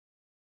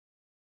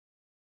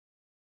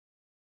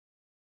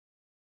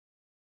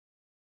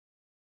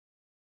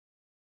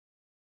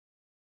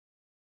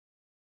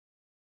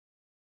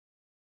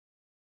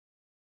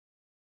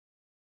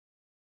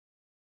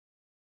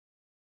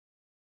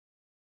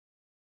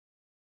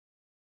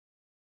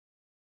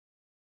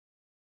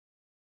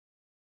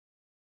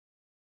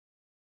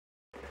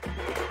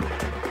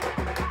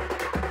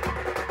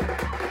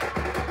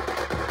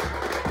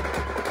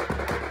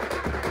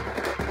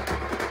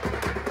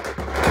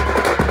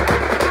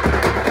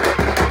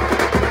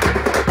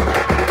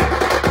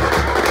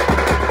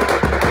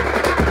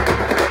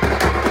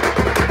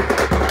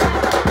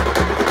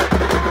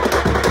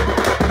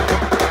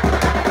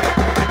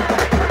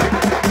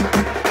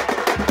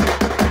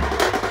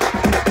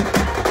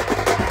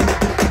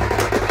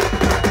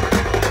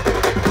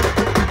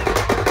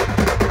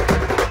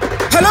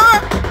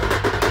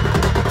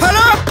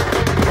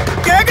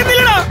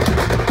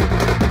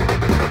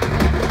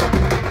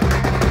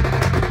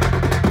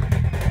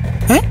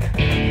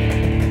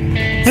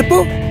എപ്പോ?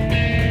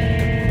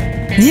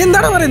 നീ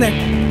എന്താണ് പറയുന്നേ?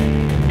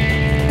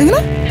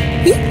 എങ്ങനെ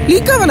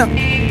ലീക്കാവനാ?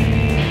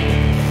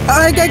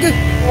 അയക്ക്.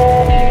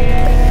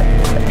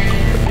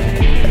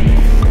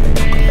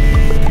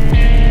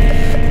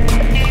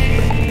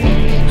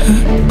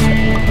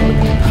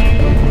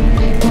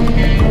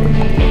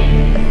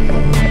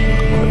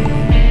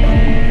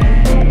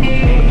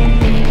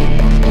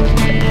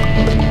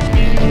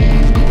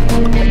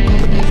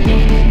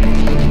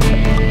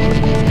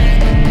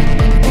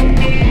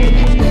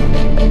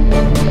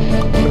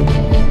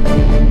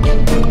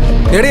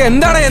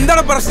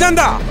 എന്താണ് പ്രശ്നം?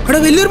 എന്താ ഇവിടെ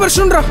വലിയൊരു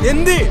പ്രശ്നം ഉണ്ടോ?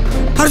 എന്ത്?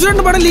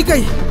 അർജുനന്റെ പടം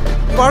ലീക്കായി.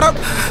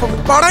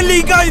 പടം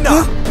ലീക്കായി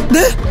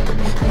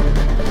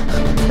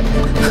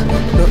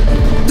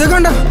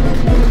കണ്ട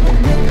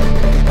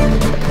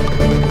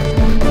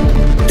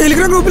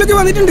ടെലിഗ്രാം ഗ്രൂപ്പിലേക്ക്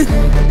വന്നിട്ടുണ്ട്.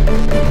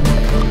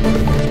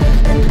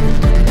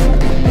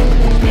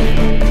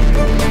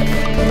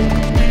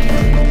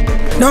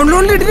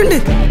 ഡൗൺലോഡിൽ ഇട്ടിട്ടുണ്ട്.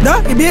 ഇതാ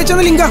ഇബി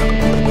അയച്ചെന്ന ലിങ്കാ.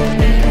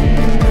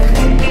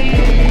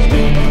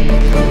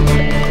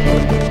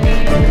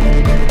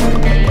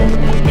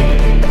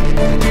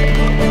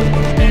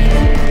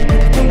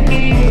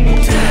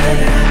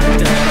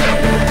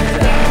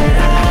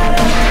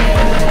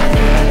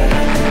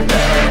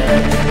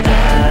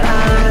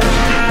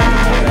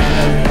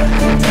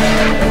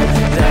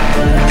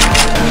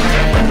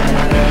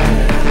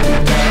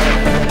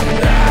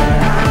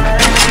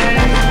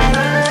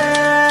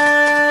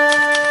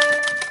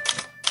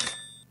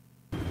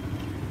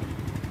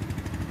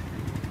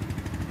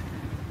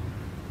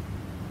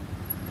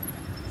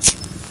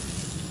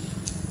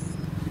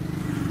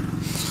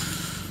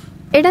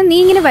 എടാ നീ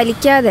ഇങ്ങനെ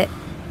വലിക്കാതെ.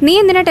 നീ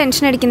എന്തിനാ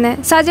ടെൻഷൻ അടിക്കുന്നത്?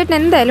 സാജേട്ടന്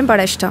എന്തായാലും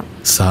പടം ഇഷ്ടം.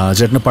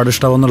 സാജേട്ടന് പടം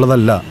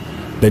ഇഷ്ടാവുന്നുള്ളതല്ല,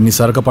 ഡെന്നി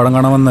സാർക്ക് പടം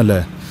കാണാമെന്നല്ലേ.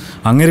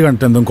 അങ്ങനെ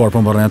കണ്ടിട്ട് എന്തും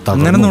കുഴപ്പം പറഞ്ഞാൽ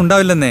അങ്ങനൊന്നും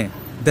ഉണ്ടാവില്ലെന്നേ.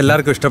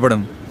 ഇതെല്ലാവർക്കും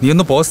ഇഷ്ടപ്പെടും. നീ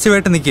ഒന്ന്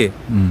പോസിറ്റീവായിട്ട് നിൽക്കേ.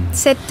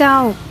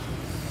 സെറ്റാവും.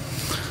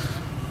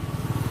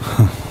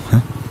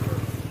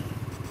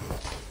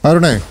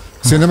 അരുണേ,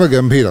 സിനിമ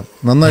ഗംഭീരം,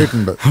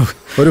 നന്നായിട്ടുണ്ട്.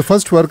 ഒരു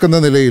ഫസ്റ്റ് വർക്ക് എന്ന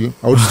നിലയിൽ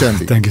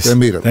ഔട്ട്സ്റ്റാൻഡിംഗ്,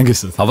 ഗംഭീരം.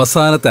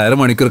 അവസാനത്തെ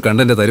അരമണിക്കൂർ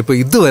കണ്ടന്റ് തരിപ്പ്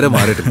ഇതുവരെ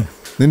മാറിയിട്ടില്ല.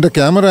 നിന്റെ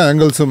ക്യാമറ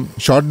ആംഗിൾസും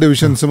ഷോർട്ട്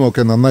ഡിവിഷൻസും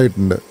ഒക്കെ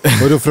നന്നായിട്ടുണ്ട്.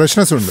 ഒരു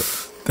ഫ്രഷ്നെസ് ഉണ്ട്.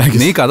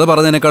 നീ കഥ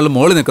പറഞ്ഞതിനേക്കാളും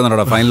മോളിൽ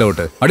നിൽക്കുന്നുണ്ടോ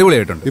ഫൈനലോട്ട്?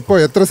 അടിപൊളിയായിട്ടുണ്ട്. ഇപ്പോൾ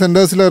എത്ര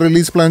സെന്റേഴ്സിലാണ്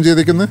റിലീസ് പ്ലാൻ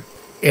ചെയ്തിരിക്കുന്നത്?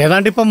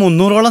 ഏതാണ്ട് ഇപ്പം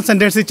 300ഓളം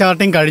സെന്റേഴ്സ്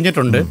ചാർട്ടിങ്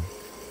കഴിഞ്ഞിട്ടുണ്ട്.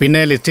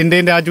 പിന്നെ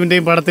ലിസ്റ്റിന്റെയും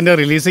രാജുവിന്റെയും പടത്തിന്റെ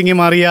റിലീസിംഗ്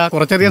മാറിയ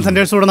കുറച്ചധികം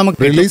സെന്റേഴ്സ് കൂടെ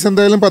നമുക്ക് റിലീസ്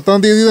എന്തായാലും 10-ാം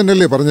തീയതി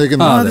തന്നെയല്ലേ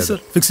പറഞ്ഞേക്കുന്നത്?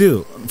 ഫിക്സ് ചെയ്തു.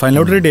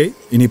 ഫൈനലോട്ട് റെഡി ആയി.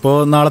 ഇനിയിപ്പോ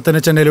നാളെ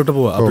തന്നെ ചെന്നൈയിലോട്ട്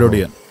പോവാ അപ്ലോഡ്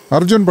ചെയ്യാൻ.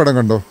 അർജുൻ പടം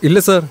കണ്ടോ? ഇല്ല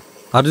സാർ.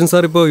 അർജുൻ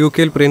സാർ ഇപ്പോൾ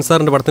UK പ്രിൻസ്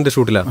സാറിന്റെ പടത്തിന്റെ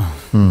ഷൂട്ടിലാണ്.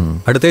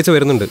 അടുത്താഴ്ച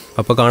വരുന്നുണ്ട്.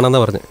 അപ്പൊ കാണാന്നാ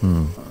പറഞ്ഞേ.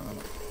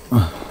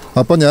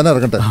 അപ്പൊ ഞാൻ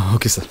ഇറങ്ങട്ടെ.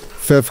 Okay sir.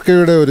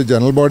 ഫെഫ്കയുടെ ഒരു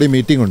ജനറൽ ബോഡി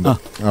മീറ്റിംഗ് ഉണ്ട്,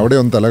 അവിടെ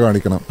ഒന്ന് തല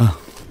കാണിക്കണം.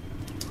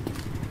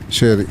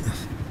 ശരി.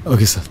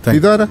 Okay sir.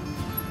 ഇതാരാ?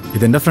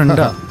 ഇതെന്റെ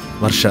ഫ്രണ്ടാ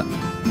വർഷ.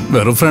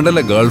 വെറും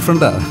ഫ്രണ്ടല്ലേ, ഗേൾ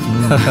ഫ്രണ്ടാ.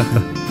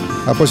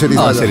 അപ്പൊ ശരി.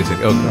 ശരി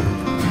ശരി ഓക്കെ.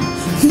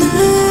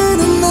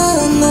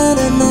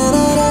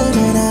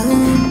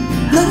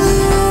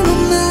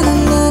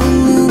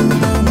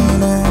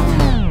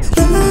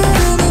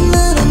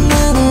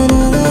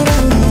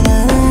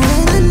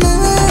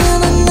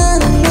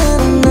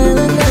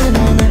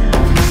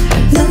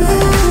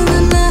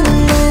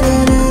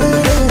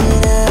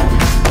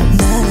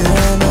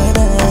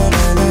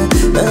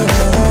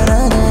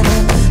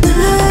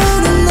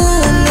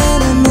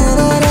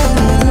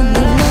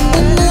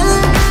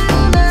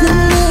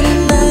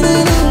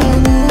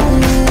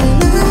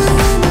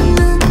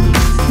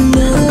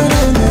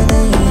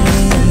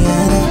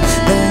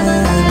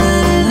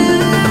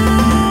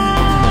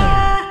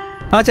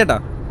 ആ ചേട്ടാ,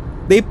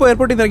 ഇപ്പോൾ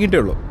എയർപോർട്ടിൽ നിന്ന് ഇറങ്ങിയിട്ടേ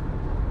ഉള്ളൂ.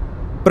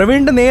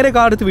 പ്രവീണിൻ്റെ നേരെ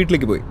കാർ എടുത്ത്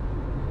വീട്ടിലേക്ക് പോയി.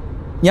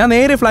 ഞാൻ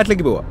നേരെ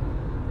ഫ്ലാറ്റിലേക്ക് പോവാം.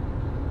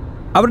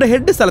 അവരുടെ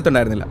ഹെഡ്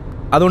സ്ഥലത്തുണ്ടായിരുന്നില്ല,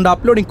 അതുകൊണ്ട്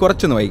അപ്ലോഡിങ്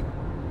കുറച്ചൊന്ന് വൈകി.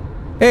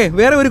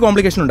 വേറെ ഒരു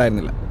കോംപ്ലിക്കേഷൻ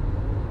ഉണ്ടായിരുന്നില്ല.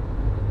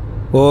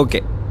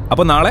 ഓക്കെ,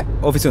 അപ്പോൾ നാളെ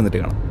ഓഫീസിൽ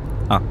വന്നിട്ട് കാണാം.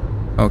 ആ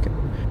ഓക്കെ.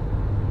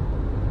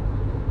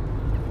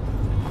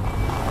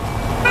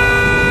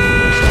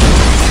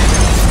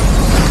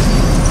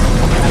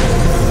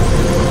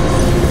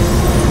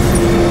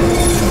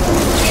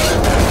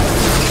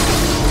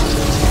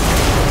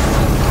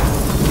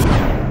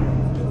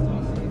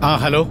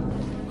 ഹലോ.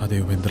 അതെ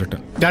ഉപേന്ദ്രട്ടൻ.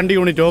 2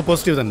 യൂണിറ്റ്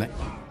പോസിറ്റീവ് തന്നെ.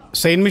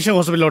 Saint mission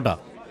ഹോസ്പിറ്റലിലോട്ടാ.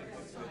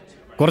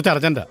 കുറച്ച്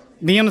അർജന്റാ.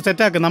 നീ ഒന്ന്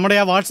സെറ്റാക്ക്. നമ്മുടെ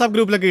ആ വാട്സാപ്പ്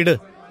ഗ്രൂപ്പിലൊക്കെ ഇട്.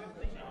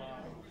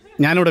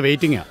 ഞാനിവിടെ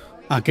വെയിറ്റിംഗാ.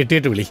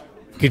 കിട്ടിയിട്ട് വിളി.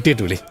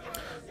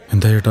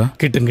 എന്താ ചേട്ടാ?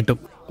 കിട്ടും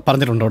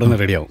പറഞ്ഞിട്ടുണ്ട്. ഉടനെ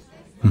റെഡിയാവും.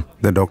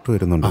 ഡോക്ടർ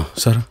വരുന്നുണ്ടോ?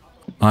 സാർ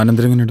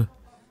ആനന്ദൻ എങ്ങനെയുണ്ട്?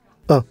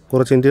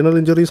 കുറച്ച് ഇന്റേണൽ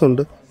ഇഞ്ചുറീസ്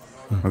ഉണ്ട്.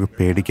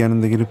 പേടിക്കാൻ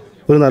എന്തെങ്കിലും?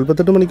 ഒരു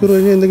 48 മണിക്കൂർ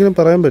കഴിഞ്ഞ് എന്തെങ്കിലും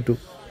പറയാൻ പറ്റൂ.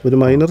 ഒരു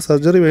മൈനർ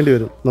സർജറി വേണ്ടി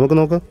വരും. നമുക്ക്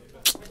നോക്കാം.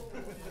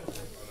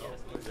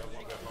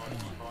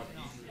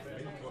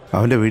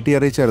 അവന്റെ വീട്ടിൽ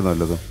അറിയിച്ചായിരുന്നോ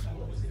വല്ലതും?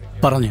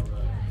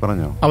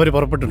 പറഞ്ഞോ? അവര്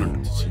പുറപ്പെട്ടിട്ടുണ്ട്.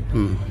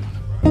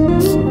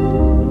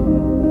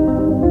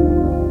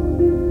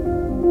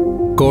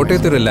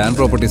 കോട്ടയത്ത് ഒരു ലാൻഡ്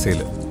പ്രോപ്പർട്ടി സെയിൽ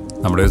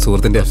നമ്മുടെ ഒരു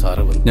സുഹൃത്തിന്റെ.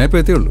 ഞാൻ ഇപ്പോൾ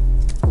എത്തിയുള്ളൂ.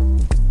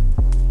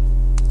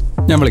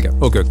 ഞാൻ വിളിക്കാം.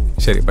 ഓക്കെ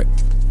ശരി ബൈ.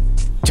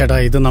 ചേട്ടാ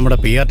ഇത് നമ്മുടെ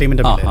PR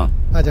ടീമിന്റെ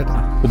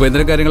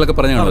ഉപേന്ദ്ര കാര്യങ്ങളൊക്കെ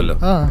പറഞ്ഞു കാണുമല്ലോ.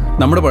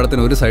 നമ്മുടെ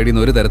പടത്തിന് ഒരു സൈഡിൽ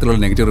നിന്ന് ഒരു തരത്തിലുള്ള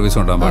നെഗറ്റീവ് റിവ്യൂസ്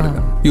ഉണ്ടാകാൻ പാടില്ല.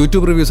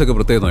 യൂട്യൂബ് റിവ്യൂസ് ഒക്കെ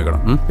പ്രത്യേകം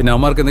നോക്കണം. പിന്നെ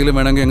അവർക്ക് എന്തെങ്കിലും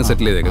വേണമെങ്കിൽ അങ്ങ്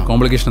സെറ്റിൽ ചെയ്തേക്കാം.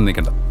 കോംപ്ലിക്കേഷൻ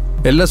നിൽക്കണ്ട.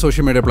 എല്ലാ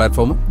സോഷ്യൽ മീഡിയ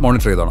പ്ലാറ്റ്ഫോമും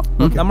മോണിറ്റർ ചെയ്തോണം.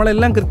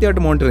 നമ്മളെല്ലാം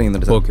കൃത്യമായിട്ട് മോണിറ്റർ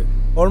ചെയ്യുന്നുണ്ട്. ഓക്കെ.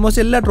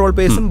 ഓൾമോസ്റ്റ് എല്ലാ ട്രോൾ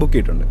പേജും ബുക്ക്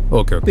ചെയ്തിട്ടുണ്ട്.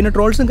 ഓക്കെ. പിന്നെ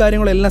ട്രോൾസും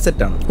കാര്യങ്ങളും എല്ലാം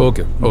സെറ്റാണ്.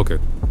 Okay okay.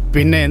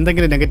 പിന്നെ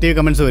എന്തെങ്കിലും നെഗറ്റീവ്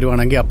കമന്റ്സ്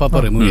വരുവാണെങ്കിൽ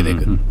അപ്പ റിമൂവ്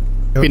ചെയ്തേക്ക്.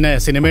 പിന്നെ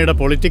സിനിമയുടെ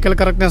പൊളിറ്റിക്കൽ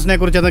കറക്റ്റ്നെസിനെ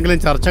കുറിച്ച് എന്തെങ്കിലും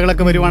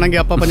ചർച്ചകളൊക്കെ വരുവാണെങ്കിൽ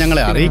അപ്പ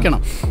ഞങ്ങളെ അറിയിക്കണം.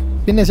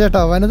 പിന്നെ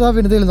ചേട്ടാ വനിതാ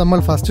വിനിതയിൽ നമ്മൾ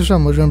ഫസ്റ്റ് ഷോ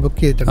മുഴുവൻ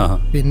ബുക്ക് ചെയ്തിട്ടുണ്ട്.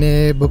 പിന്നെ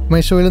ബുക്ക്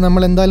മൈ ഷോയിൽ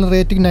നമ്മൾ എന്തായാലും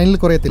റേറ്റിംഗ് 9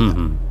 കുറയത്തില്ല.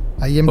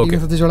 IMDb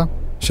ശ്രദ്ധിച്ചോളാം.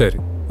 ശരി.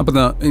 അപ്പൊ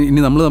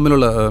ഇനി നമ്മൾ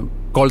തമ്മിലുള്ള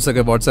കോൾസ്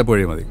ഒക്കെ വാട്സാപ്പ്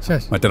വഴി മതി.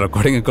 മറ്റേ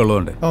റെക്കോർഡിംഗ് ഒക്കെ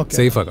ഉള്ളതുകൊണ്ട്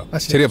സേഫ് ആക്കാം.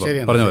 ശരി, അപ്പൊ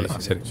പറഞ്ഞ പോലെ.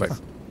 ശരി, ബൈ.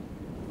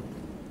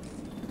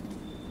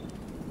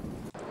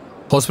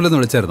 ഹോസ്പിറ്റലിൽ നിന്ന്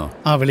വിളിച്ചായിരുന്നോ?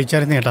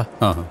 വിളിച്ചായിരുന്നു ചേട്ടാ.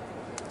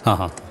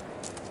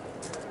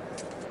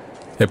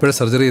 എപ്പോഴാണ്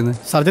സർജറി ചെയ്യുന്നത്?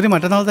 സർജറി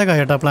മറ്റന്നാളത്തേക്കാ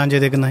ചേട്ടാ പ്ലാൻ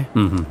ചെയ്തേക്കുന്നത്.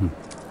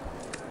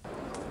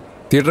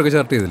 തിയേറ്ററൊക്കെ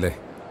ചാർട്ട് ചെയ്തില്ലേ?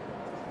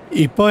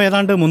 ഇപ്പോൾ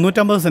ഏതാണ്ട്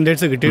 350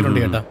 സെന്റേഴ്സ് കിട്ടിയിട്ടുണ്ട്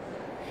ചേട്ടാ.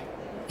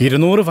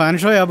 200 ഫാൻ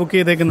ഷോയാ ബുക്ക്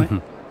ചെയ്തേക്കുന്നത്.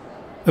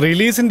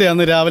 റിലീസിന്റെ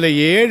അന്ന് രാവിലെ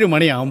 7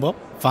 മണിയാകുമ്പോൾ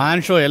ഫാൻ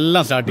ഷോ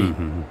എല്ലാം സ്റ്റാർട്ട്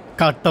ചെയ്യും.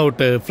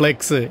 കട്ടൗട്ട്,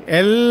 ഫ്ലെക്സ്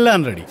എല്ലാം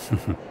റെഡി.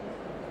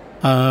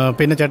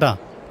 പിന്നെ ചേട്ടാ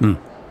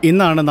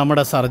ഇന്നാണ്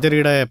നമ്മുടെ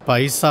സർജറിയുടെ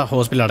പൈസ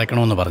ഹോസ്പിറ്റലിൽ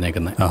അടയ്ക്കണമെന്ന്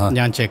പറഞ്ഞേക്കുന്നത്.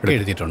 ഞാൻ ചെക്ക്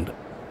എഴുതിയിട്ടുണ്ട്.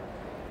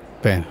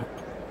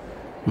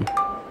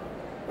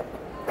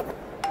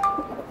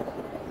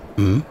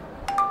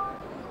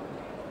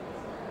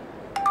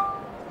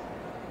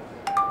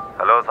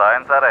 ഹലോ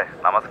സായൻ സാറേ,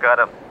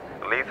 നമസ്കാരം.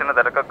 റിലീസിന്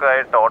തിരക്കൊക്കെ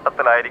ആയിട്ട്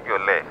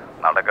ഓട്ടത്തിലായിരിക്കുമല്ലേ?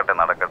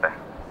 നടക്കട്ടെ.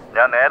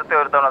 ഞാൻ നേരത്തെ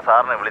ഒരു തവണ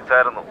സാറിനെ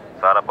വിളിച്ചായിരുന്നു.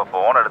 സാർ അപ്പോൾ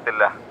ഫോൺ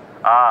എടുത്തില്ല.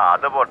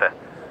 അത് പോട്ടെ.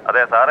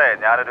 അതെ സാറേ,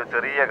 ഞാനൊരു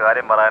ചെറിയ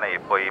കാര്യം പറയാനേ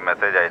ഇപ്പോൾ ഈ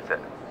മെസ്സേജ്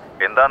അയച്ചത്.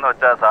 എന്താന്ന്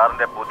വെച്ചാൽ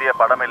സാറിൻ്റെ പുതിയ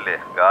പടമില്ലേ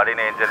ഗാർഡിയൻ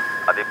ഏഞ്ചൽ,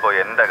 അതിപ്പോൾ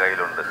എൻ്റെ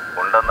കയ്യിലുണ്ട്.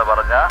 ഉണ്ടെന്ന്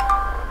പറഞ്ഞാൽ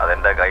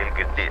അതെൻ്റെ കയ്യിൽ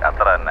കിട്ടി,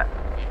 അത്ര തന്നെ.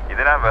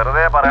 ഇത് ഞാൻ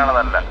വെറുതെ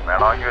പറയണതല്ല.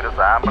 വേണമെങ്കിൽ ഒരു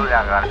സാമ്പിൾ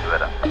ഞാൻ കാണിച്ചു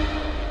തരാം.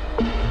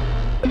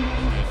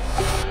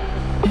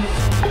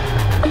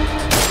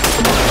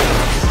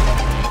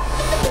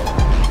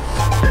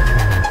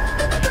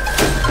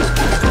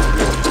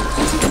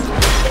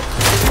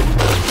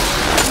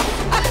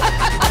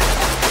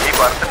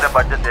 പടത്തിന്റെ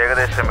ബഡ്ജറ്റ്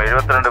ഏകദേശം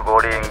 72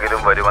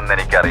 കോടിയെങ്കിലും വരുമെന്ന്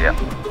എനിക്കറിയാം.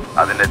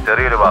 അതിന്റെ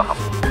ചെറിയൊരു ഭാഗം,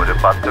 ഒരു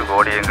 10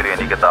 കോടിയെങ്കിലും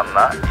എനിക്ക് തന്ന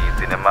ഈ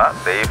സിനിമ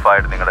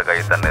സേഫായിട്ട് നിങ്ങളുടെ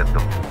കയ്യിൽ തന്നെ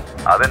എത്തും.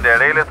 അതിന്റെ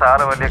ഇടയിൽ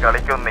സാറ് വലിയ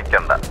കളിക്കൊന്നും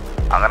നിൽക്കണ്ട.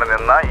 അങ്ങനെ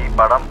നിന്നാൽ ഈ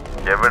പടം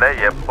എവിടെ,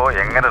 എപ്പോ,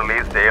 എങ്ങനെ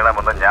റിലീസ്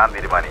ചെയ്യണമെന്ന് ഞാൻ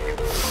തീരുമാനിക്കും.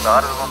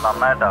 സാർ ഇതൊന്നും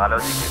നന്നായിട്ട്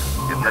ആലോചിക്കും.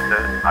 എന്നിട്ട്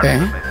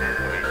അടുത്ത മെസ്സേജ്.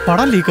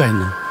 പടം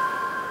ലീക്കായിരുന്നു.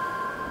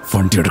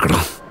 വണ്ടി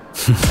എടുക്കണം.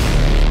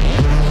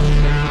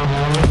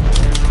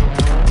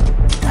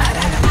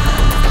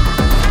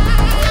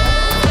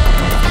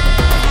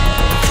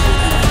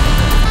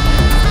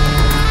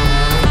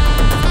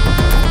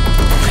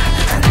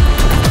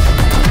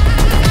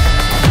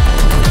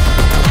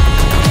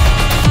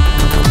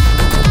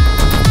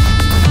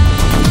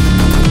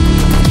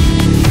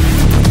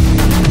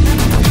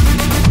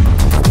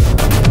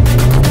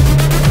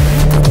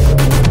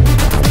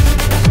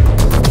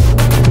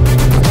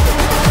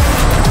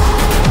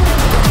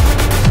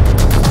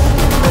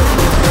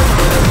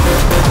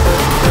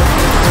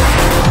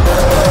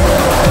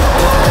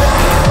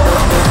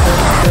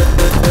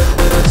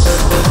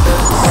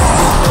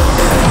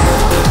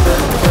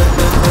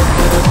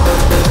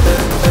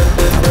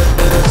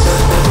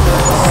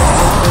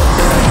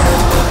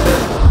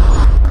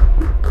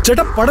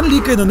 ചേട്ടാ പടം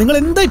ലീക്ക് ആയിരുന്നു. നിങ്ങൾ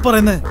എന്തായി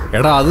പറയുന്നത്?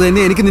 എടാ അത്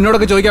തന്നെ എനിക്ക്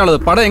നിന്നോടൊക്കെ ചോദിക്കാനുള്ളത്.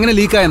 പടം എങ്ങനെ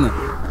ലീക്കായെന്ന്.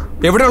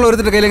 എവിടെയുള്ള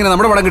ഒരുത്തിന്റെ കയ്യിൽ എങ്ങനെ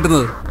നമ്മുടെ പടം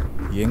കിട്ടുന്നത്?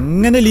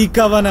 എങ്ങനെ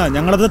ലീക്ക് ആവാനാ?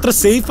 ഞങ്ങളത് അത്ര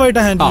സേഫ് ആയിട്ട്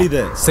ഹാൻഡിൽ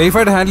ചെയ്തേ. സേഫ്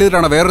ആയിട്ട് ഹാൻഡിൽ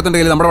ചെയ്തിട്ടാണ് വേറൊരുത്തിന്റെ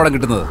കയ്യിൽ നമ്മുടെ പടം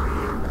കിട്ടുന്നത്.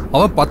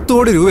 അവൻ 10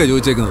 കോടി രൂപയാണ്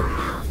ചോദിച്ചേക്കുന്നത്.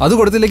 അത്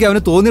കൊടുത്തില്ലെങ്കിൽ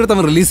അവന് തോന്നിയിടത്ത്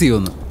അവൻ റിലീസ്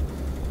ചെയ്യുമെന്ന്.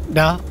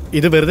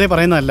 ഇത് വെറുതെ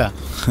പറയുന്നതല്ല,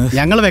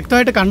 ഞങ്ങൾ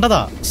വ്യക്തമായിട്ട്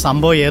കണ്ടതാ.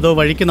 സംഭവം ഏതോ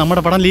വഴിക്ക്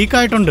നമ്മുടെ പടം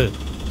ലീക്കായിട്ടുണ്ട്.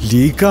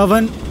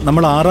 ലീക്കാവാൻ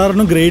നമ്മൾ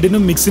RR-നും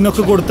ഗ്രേഡിനും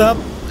മിക്സിനൊക്കെ കൊടുത്ത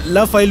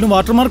എല്ലാ ഫയലിനും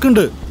വാട്ടർമാർക്ക്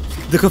ഉണ്ട്.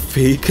 ഇതൊക്കെ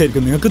ഫേക്ക്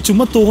ആയിരിക്കും. നിങ്ങൾക്ക്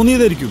ചുമ്മാ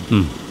തോന്നിയതായിരിക്കും.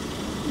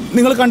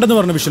 നിങ്ങൾ കണ്ടെന്ന്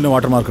പറഞ്ഞ വിഷുവിന്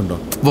വാട്ടർമാർക്ക് ഉണ്ടോ?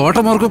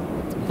 വാട്ടർമാർക്ക്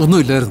ഒന്നും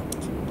ഇല്ലായിരുന്നു.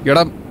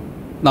 എടാ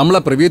നമ്മളെ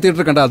പ്രിവ്യൂ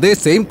തിയേറ്റർ കണ്ട അതേ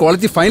സെയിം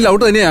ക്വാളിറ്റി ഫൈനൽ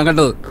ഔട്ട് തന്നെയാണ് ഞാൻ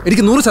കണ്ടത്.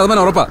 എനിക്ക്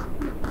 100% ഉറപ്പാ.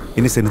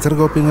 ഇനി സെൻസർ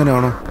കോപ്പി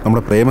എങ്ങനെയാണോ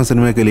നമ്മുടെ പ്രേമ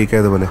സിനിമയൊക്കെ ലീക്ക്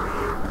ആയതുപോലെ?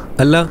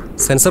 അല്ല,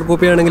 സെൻസർ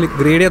കോപ്പി ആണെങ്കിൽ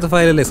ഗ്രേഡ് ചെയ്യാത്ത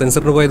ഫയലല്ലേ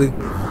സെൻസറിന് പോയത്.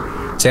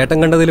 ചേട്ടൻ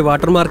കണ്ടതിൽ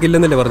വാട്ടർമാർക്ക്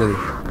ഇല്ലെന്നല്ലേ പറഞ്ഞത്.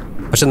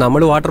 പക്ഷെ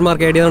നമ്മൾ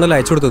വാട്ടർമാർക്ക് ആഡ് ചെയ്താണല്ലോ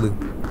അയച്ചു കൊടുത്തത്.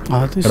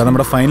 എടാ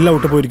നമ്മുടെ ഫൈനൽ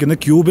ഔട്ട്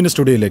പോയിരിക്കുന്ന ക്യൂബിന്റെ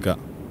സ്റ്റുഡിയോയിലേക്കാ.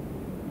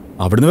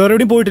 അവിടുന്ന് വേറെ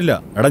എവിടെയും പോയിട്ടില്ല.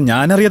 എടാ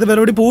ഞാനറിയാതെ വേറെ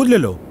എവിടെയും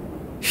പോയില്ലല്ലോ.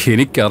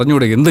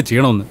 എനിക്കറിഞ്ഞൂടെ എന്ത്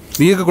ചെയ്യണമെന്ന്.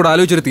 നീയൊക്കെ കൂടെ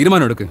ആലോചിച്ചൊരു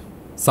തീരുമാനം എടുക്ക്.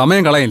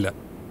 സമയം കളയില്ല.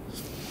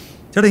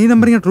 ചേട്ടാ ഈ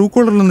നമ്പർ ഞാൻ ട്രൂ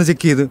കോളറിലൊന്ന്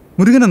ചെക്ക് ചെയ്ത്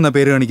മുരുകൻ എന്നാ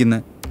പേര്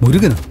കാണിക്കുന്നത്.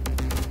 മുരുകനോ?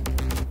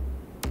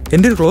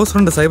 എൻ്റെ ഒരു ക്ലോസ്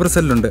ഫ്രണ്ട് സൈബർ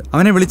സെല്ലുണ്ട്.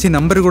 അവനെ വിളിച്ച്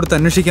നമ്പർ കൊടുത്ത്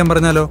അന്വേഷിക്കാൻ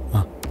പറഞ്ഞാലോ?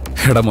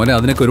 എടാ മോനെ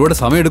അതിനൊക്കെ ഒരുപാട്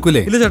സമയം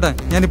എടുക്കൂലേ? ഇല്ല ചേട്ടാ,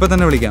 ഞാനിപ്പോൾ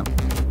തന്നെ വിളിക്കാം.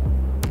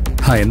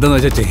 എന്താന്ന്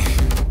വെച്ചാ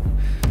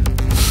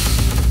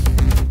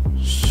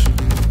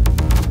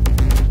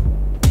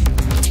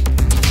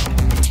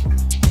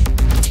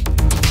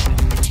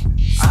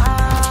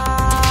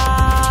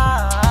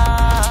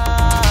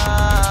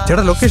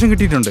ചേട്ടാ ലൊക്കേഷൻ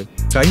കിട്ടിയിട്ടുണ്ട്.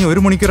 കഴിഞ്ഞ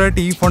 1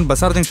 മണിക്കൂറായിട്ട് ഈ ഫോൺ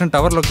ബസാർ ജംഗ്ഷൻ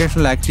ടവർ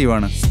ലൊക്കേഷനിൽ ആക്റ്റീവ്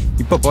ആണ്.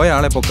 ഇപ്പൊ പോയ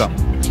ആളെ പൊക്കാം.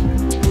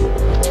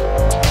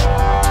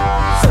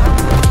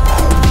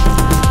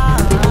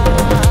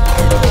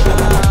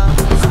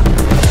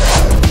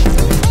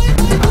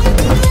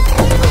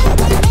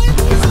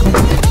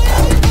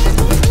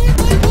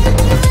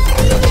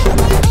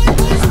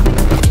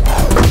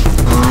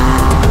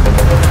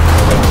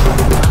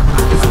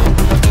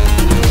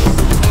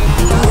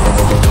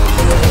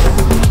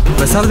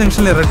 ബസാർ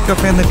ജംഗ്ഷനിലെ റെഡ്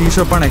കഫേ എന്ന ടീ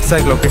ഷോപ്പാണ്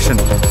എക്സാക്ട് ലൊക്കേഷൻ.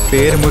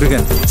 പേര്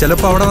മുരുകൻ.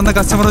 ചിലപ്പോൾ അവിടെ വന്ന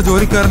കസ്റ്റമർ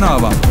ജോലിക്കാരനോ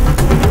ആവാം.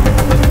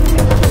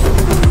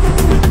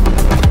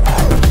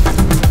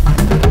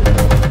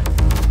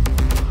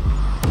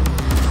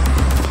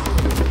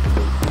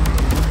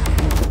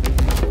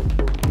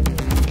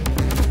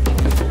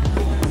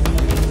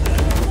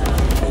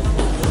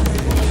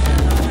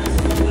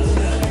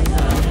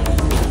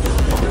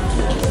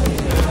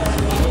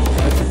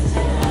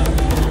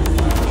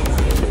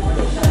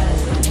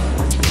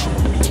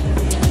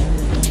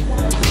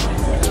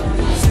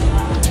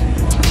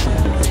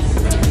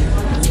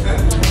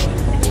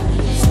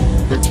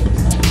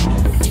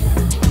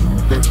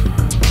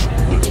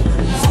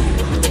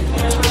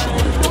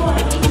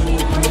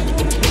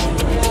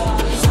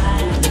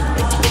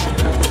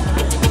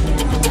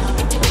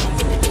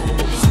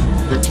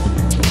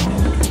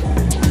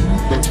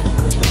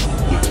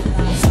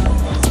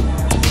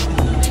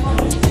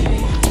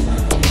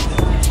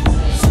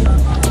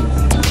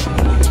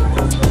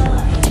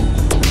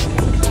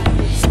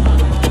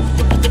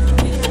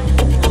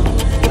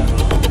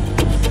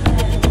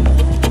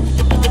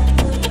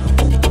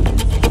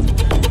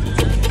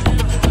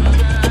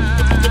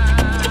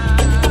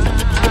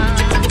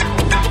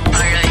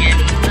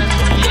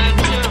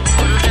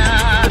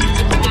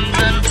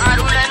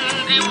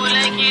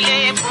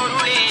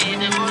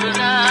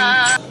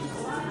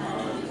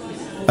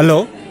 ഹലോ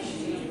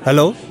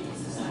ഹലോ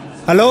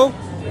ഹലോ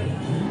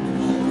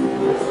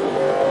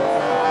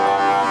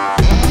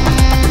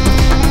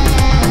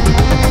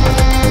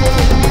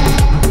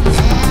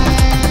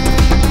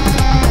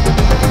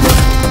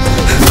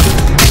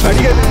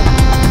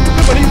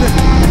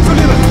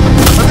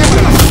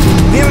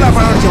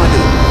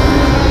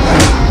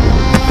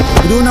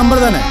ഇത് നമ്പർ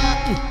തന്നെ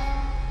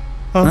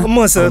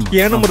സാർ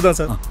ഏ നമ്പർ താ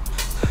സാർ.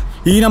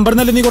 ഈ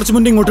നമ്പറിനല്ലേ നീ കുറച്ച്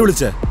മുന്നേ ഇങ്ങോട്ട്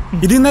വിളിച്ചേ?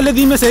 ഇതിൽ നിന്നല്ലേ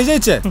നീ മെസ്സേജ്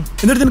അയച്ചേ?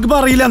 എന്നിട്ട് നിനക്ക്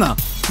അറിയില്ലെന്നാ?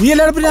 നീ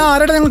എല്ലാവരും പിന്നെ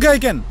ആരുടെ ഞങ്ങൾക്ക്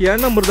അയക്കാൻ? ஏ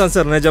நம்பர் தான்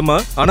சார் நிஜமா.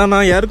 ஆனா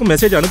நான் யாருக்கும்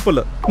மெசேஜ் அனுப்பல.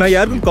 நான்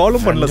யாருக்கும்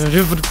காலும் பண்ணல.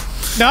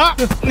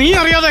 നീ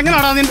അറിയാതെ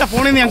എങ്ങനെയാടാ നിന്റെ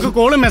ഫോണിൽ നിന്ന് ഞങ്ങൾക്ക്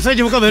കോളും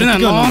മെസ്സേജും ഒക്കെ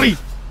വരുന്നത്?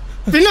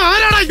 പിന്നെ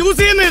ആരാടാ യൂസ്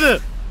ചെയ്യുന്നത്?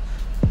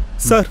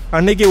 சார்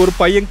அன்னைக்கு ஒரு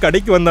பையன்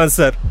கடைக்கு வந்தான்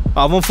சார்.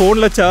 அவன்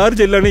போன்ல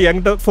சார்ஜ் இல்லைன்னு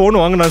என்கிட்ட போன்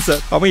வாங்கினான்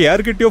சார். அவன்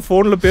யாருக்கிட்டயோ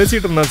போன்ல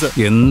பேசிட்டு இருந்தான் சார்.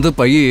 എന്ത്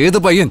പയ്യൻ ഏത്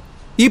പയ്യൻ?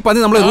 ഈ പന്നി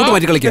നമ്മളെ റൂട്ട്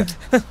മാറ്റി കളിക്കാൻ.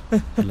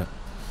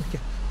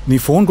 நீ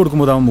ஃபோன்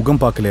கொடுக்கும்போது அவன்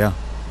முகம் பார்க்கலையா?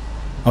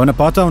 அவனை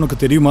பார்த்தா அவனுக்கு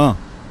தெரியுமா?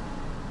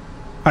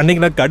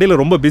 அன்னைக்கு நான் கடையில்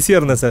ரொம்ப பிஸியாக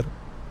இருந்தேன் சார்.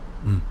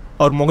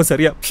 அவர் முகம்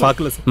சரியா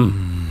பார்க்கல சார்.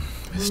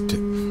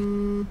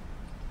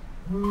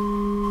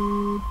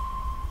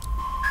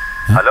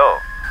 ഹലോ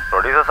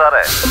പ്രൊഡ്യൂസർ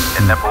സാറേ,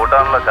 എന്നെ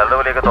പൂട്ടാനുള്ള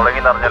ചരടുവലിയൊക്കെ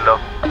തുടങ്ങിയെന്നറിഞ്ഞല്ലോ.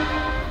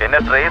 എന്നെ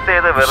ട്രേസ്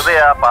ചെയ്ത് വെറുതെ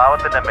ആ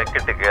പാവത്തിന്റെ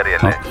മെക്കിട്ട്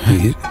കയറിയല്ലേ.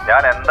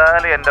 ഞാൻ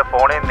എന്തായാലും എന്റെ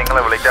ഫോണിൽ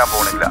നിങ്ങളെ വിളിക്കാൻ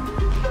പോണില്ല.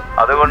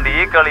 അതുകൊണ്ട്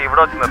ഈ കളി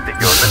ഇവിടെ വെച്ച്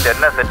നിർത്തിക്കോ. എന്നിട്ട്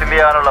എന്നെ സെറ്റിൽ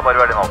ചെയ്യാനുള്ള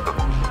പരിപാടി നോക്കും.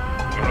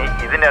 ഇനി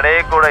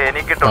ഇതിനിടയിൽ കൂടെ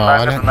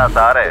എനിക്കിട്ടുണ്ടാക്കുന്ന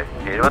സാറേ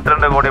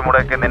 72 കോടി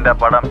മുടക്കി നിന്റെ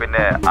പടം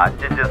പിന്നെ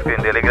 5 സ്ക്രീൻ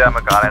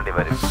ടെലിഗ്രാമിൽ കാണേണ്ടി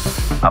വരും.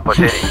 അപ്പൊ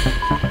ശരി.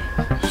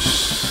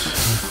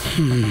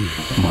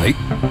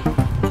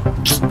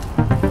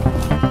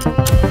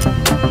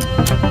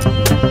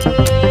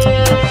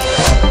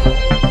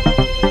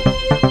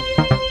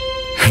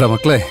 എടാ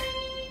മക്കളെ,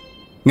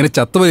 ഇങ്ങനെ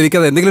ചത്തുപോലെ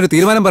ഇരിക്കാതെ എന്തെങ്കിലും ഒരു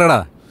തീരുമാനം പറയടാ.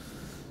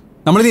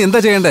 നമ്മളിനി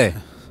എന്താ ചെയ്യണ്ടേ?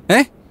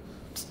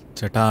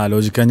 ചേട്ടാ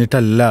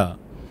ആലോചിക്കാഞ്ഞിട്ടല്ല,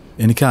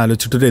 എനിക്ക്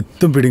ആലോചിച്ചിട്ടൊരു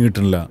എത്തും പിടിയും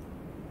കിട്ടുന്നില്ല.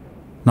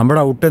 നമ്മുടെ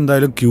ഔട്ട്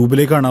എന്തായാലും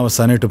ക്യൂബിലേക്കാണ്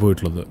അവസാനമായിട്ട്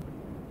പോയിട്ടുള്ളത്.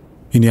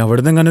 ഇനി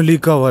അവിടെ നിന്ന് എങ്ങനെ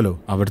ലീക്ക് ആവാലോ,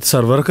 അവിടുത്തെ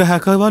സെർവറൊക്കെ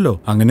ഹാക്ക് ആവാലോ,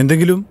 അങ്ങനെ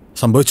എന്തെങ്കിലും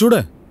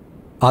സംഭവിച്ചൂടെ?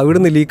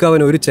 അവിടുന്ന് ലീക്ക്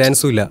ആവാൻ ഒരു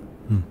ചാൻസും ഇല്ല.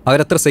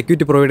 അവരത്ര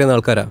സെക്യൂരിറ്റി പ്രൊവൈഡ് ചെയ്യുന്ന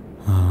ആൾക്കാരാ.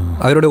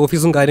 അവരുടെ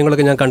ഓഫീസും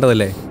കാര്യങ്ങളൊക്കെ ഞാൻ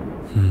കണ്ടതല്ലേ.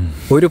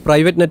 ഒരു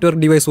പ്രൈവറ്റ്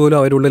നെറ്റ്വർക്ക് ഡിവൈസ് പോലും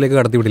അവരുടെ ഉള്ളിലേക്ക്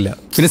കടത്തിവിടില്ല.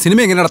 പിന്നെ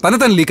സിനിമ എങ്ങനെയാണ് തന്നെ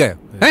തന്നെ ലീക്കായോ?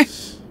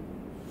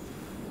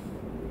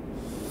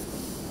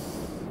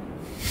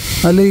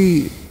 അല്ല, ഈ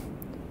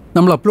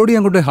നമ്മൾ അപ്ലോഡ്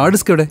ചെയ്യാൻ കൊണ്ട് ഹാർഡ്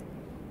ഡിസ്ക് എവിടെ?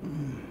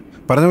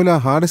 പറഞ്ഞ പോലെ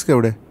ഹാർഡ് ഡിസ്ക്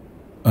എവിടെ?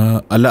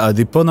 അല്ല,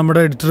 അതിപ്പോ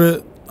നമ്മുടെ എഡിറ്റർ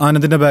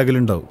ആനന്ദിന്റെ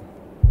ബാഗിലുണ്ടാവും.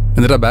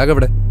 എന്നിട്ട് ആ ബാഗ്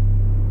എവിടെ?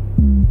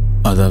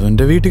 അത്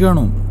അവന്റെ വീട്ടിൽ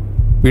കാണും.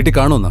 വീട്ടിൽ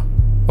കാണുമെന്നാ?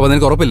 അപ്പൊ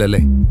നിനക്ക്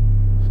ഉറപ്പില്ലല്ലേ?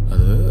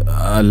 അത്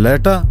അല്ല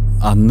ഏട്ടാ,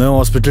 അന്ന്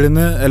ഹോസ്പിറ്റലിൽ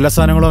നിന്ന് എല്ലാ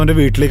സാധനങ്ങളും അവന്റെ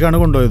വീട്ടിലേക്കാണ്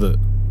കൊണ്ടുപോയത്.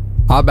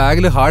 ആ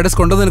ബാഗിൽ ഹാർഡ്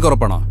ഡിസ്ക് ഉണ്ടെന്ന് നിനക്ക്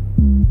ഉറപ്പാണോ?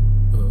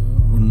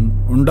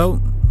 ഉണ്ടാവും.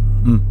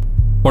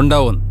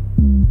 ഉണ്ടാവും.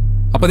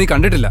 അപ്പൊ നീ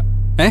കണ്ടിട്ടില്ല?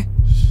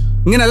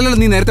 ഇങ്ങനെയല്ലല്ലോ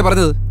നീ നേരത്തെ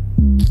പറഞ്ഞത്.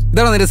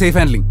 ഇതാണ് നിന്റെ സേഫ്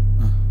ഹാൻഡ്ലിങ്.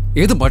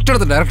 ഏത്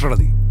മറ്റടുത്ത ഡയറക്ടറാണ്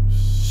നീ?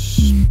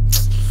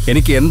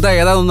 എനിക്ക് എന്താ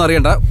ഏതാണെന്നൊന്നും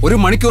അറിയണ്ട. 1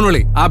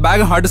 മണിക്കൂറിനുള്ളിൽ ആ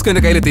ബാഗ് ഹാർഡ് ഡിസ്ക്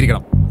എന്റെ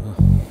കയ്യിലെത്തിയിരിക്കണം.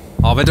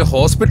 അവന്റെ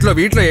ഹോസ്പിറ്റലോ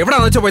വീട്ടിലോ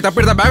എവിടെയാണെന്ന് വെച്ചാൽ പോയി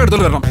തപ്പിയെടുത്ത ബാഗ്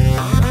എടുത്തോണ്ട് വരണം.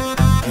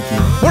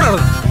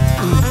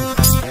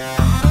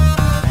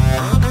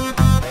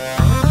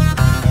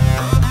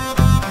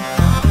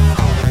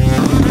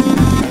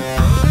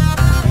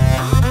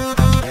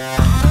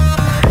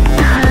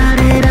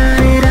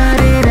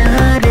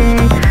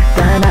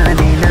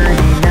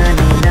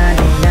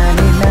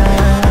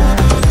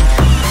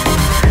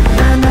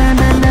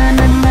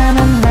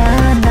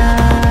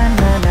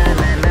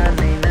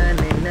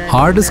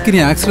 ഹാർഡ് ഡിസ്കിന്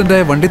ആക്സിഡന്റ്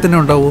ആയ വണ്ടി തന്നെ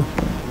ഉണ്ടാവോ?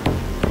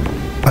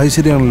 അത്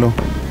ശരിയാണല്ലോ.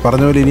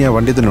 പറഞ്ഞ പോലെ ഇനി ആ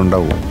വണ്ടി തന്നെ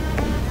ഉണ്ടാവുമോ?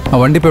 ആ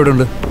വണ്ടി ഇപ്പോൾ എവിടെ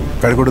ഉണ്ട്?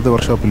 കഴിക്കൊടുത്ത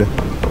വർക്ക്ഷോപ്പിൽ.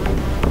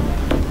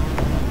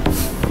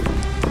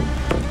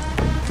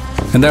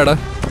 എന്താടാ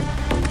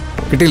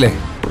കിട്ടിയില്ലേ?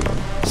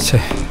 ശേ,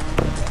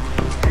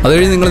 അത്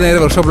കഴിഞ്ഞ് നിങ്ങൾ നേരെ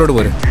വർക്ക്ഷോപ്പിലോട്ട്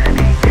പോരെ.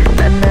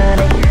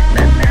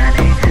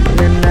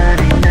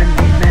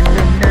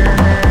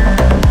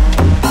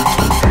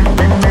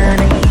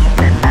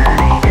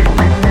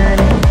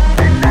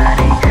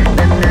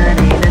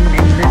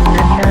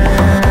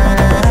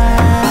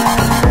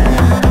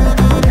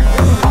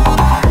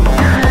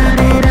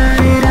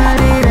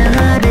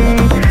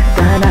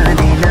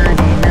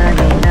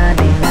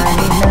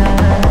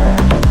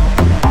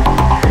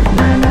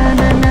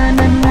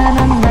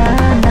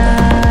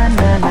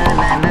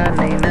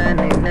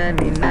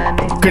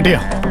 കിട്ടിയോ?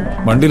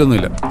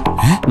 വണ്ടിയിലൊന്നുമില്ല.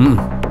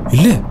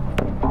 ഇല്ലേ?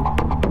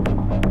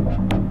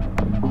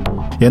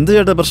 എന്ത്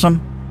ചേട്ടാ പ്രശ്നം?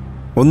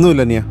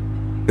 ഒന്നുമില്ല അനിയ,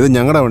 ഇത്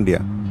ഞങ്ങളുടെ വണ്ടിയാ.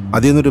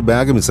 അതിൽ നിന്നൊരു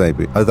ബാഗ്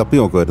മിസ്സായിപ്പോയി. അത് തപ്പി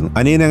നോക്കുമായിരുന്നു.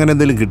 അനിയന് അങ്ങനെ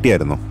എന്തെങ്കിലും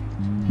കിട്ടിയായിരുന്നോ?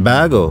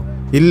 ബാഗോ?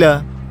 ഇല്ല,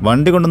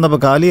 വണ്ടി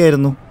കൊണ്ടുവന്നപ്പോൾ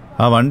കാലിയായിരുന്നു.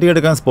 ആ വണ്ടി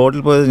എടുക്കാൻ സ്പോട്ടിൽ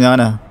പോയത്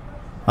ഞാനാ.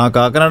 ആ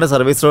കാക്കനാട്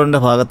സർവീസ്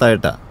റോഡിൻ്റെ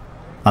ഭാഗത്തായിട്ടാ.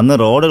 അന്ന്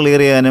റോഡ്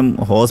ക്ലിയർ ചെയ്യാനും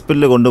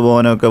ഹോസ്പിറ്റലിൽ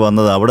കൊണ്ടുപോകാനും ഒക്കെ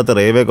വന്നത് അവിടുത്തെ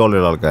റെയിൽവേ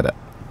കോളനിയുടെ ആൾക്കാരാണ്.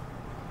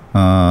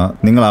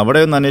 നിങ്ങൾ അവിടെ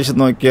ഒന്ന് അന്വേഷിച്ച്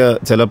നോക്കിയാൽ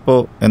ചിലപ്പോൾ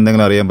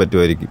എന്തെങ്കിലും അറിയാൻ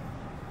പറ്റുമായിരിക്കും.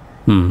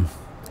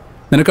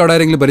 നിനക്ക് അവിടെ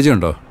ആരെങ്കിലും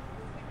പരിചയമുണ്ടോ?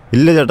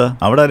 ഇല്ല ചേട്ടാ,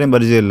 അവിടെ ആരെയും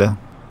പരിചയമില്ല.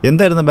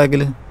 എന്തായിരുന്നു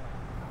ബാഗിൽ?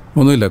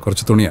 ഒന്നുമില്ല,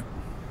 കുറച്ച് തുണിയാ.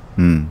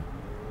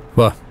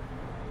 വാ.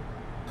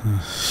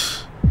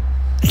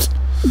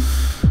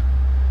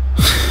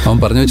 അവൻ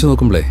പറഞ്ഞു വെച്ച്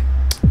നോക്കുമ്പോഴേ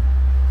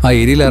ആ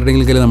ഏരിയയിൽ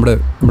ആരുടെങ്കിലും കയ്യിൽ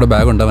നമ്മുടെ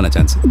ബാഗ് ഉണ്ടാവാനാ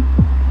ചാൻസ്.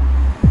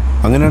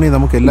 അങ്ങനെയാണെങ്കിൽ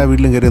നമുക്ക് എല്ലാ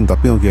വീട്ടിലും കയറി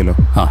തപ്പി നോക്കിയാലോ?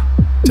 ആ,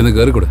 ചെന്ന്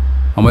കയറിക്കൂടെ,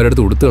 അമ്മയുടെ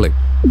അടുത്ത് ഉടുത്തുകളെ.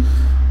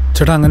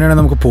 ചേട്ടാ, അങ്ങനെയാണെങ്കിൽ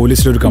നമുക്ക്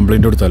പോലീസിലൊരു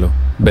കംപ്ലൈൻറ്റ് കൊടുത്താലോ?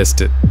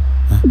 ബെസ്റ്റ്.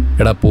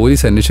 എടാ,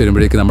 പോലീസ് അന്വേഷിച്ച്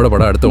വരുമ്പോഴേക്ക് നമ്മുടെ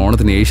പടം അടുത്ത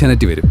ഓണത്തിന്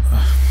ഏഷ്യാനെറ്റ് വരും.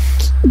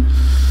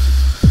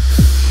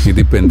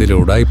 ഇതിപ്പോൾ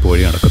എന്തെങ്കിലും ഉടായിപ്പ്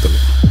വഴി നടക്കത്തുള്ളൂ.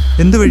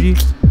 എന്ത് വഴി?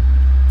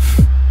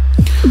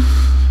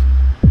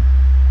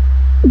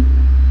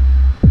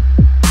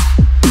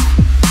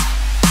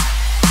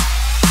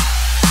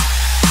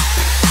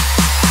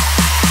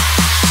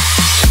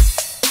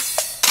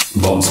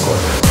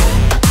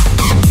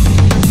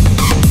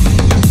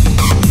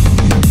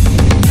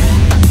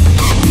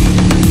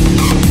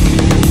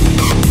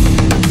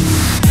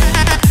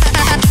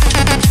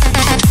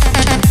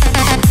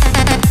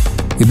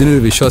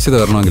 ഇതിനൊരു വിശ്വാസ്യത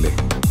വരണമെങ്കിലേ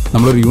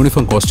നമ്മളൊരു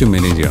യൂണിഫോം കോസ്റ്റ്യൂം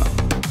മെയിൻറ്റെയിൻ ചെയ്യണം.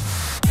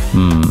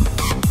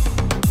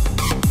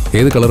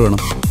 ഏത് കളർ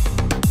വേണം?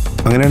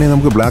 അങ്ങനെയാണെങ്കിൽ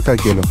നമുക്ക് ബ്ലാക്ക്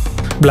ആക്കിയാലോ?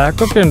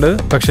 ബ്ലാക്ക് ഒക്കെ ഉണ്ട്,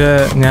 പക്ഷേ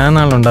ഞാൻ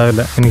നാളെ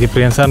ഉണ്ടാവില്ല. എനിക്ക്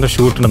പ്രിയൻ സാറിൻ്റെ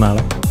ഷൂട്ടുണ്ട്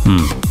നാളെ.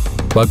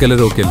 ബാക്കി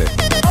എല്ലാവരും ഓക്കെ അല്ലേ?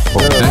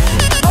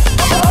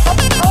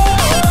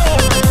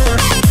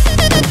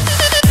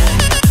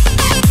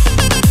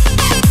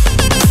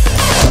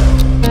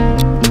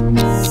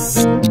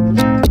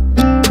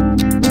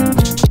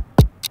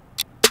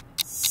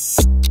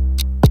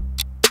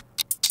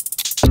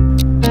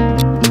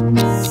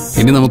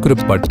 ഇനി നമുക്കൊരു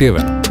പട്ടിയെ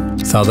വേണം.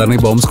 സാധാരണ ഈ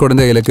ബോംബ്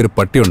സ്ക്വാഡിന്റെ കയ്യിലേക്ക് ഒരു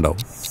പട്ടി ഉണ്ടാവും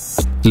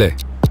അല്ലേ?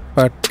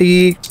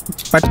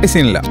 പട്ടി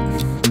സീനില്ല.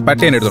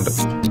 പട്ടി എൻ്റെ അടുത്തുണ്ട്,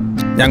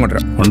 ഞാൻ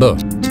കൊണ്ടുവരാം. ഉണ്ടോ?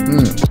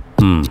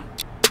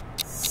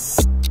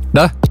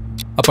 ഡാ,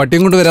 ആ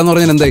പട്ടിയും കൊണ്ട് വരാന്ന്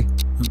പറഞ്ഞാൽ എന്തായി?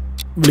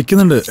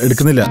 വിളിക്കുന്നുണ്ട്,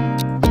 എടുക്കുന്നില്ല.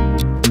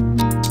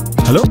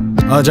 ഹലോ,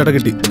 ആ ചേട്ടാ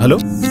കിട്ടി. ഹലോ,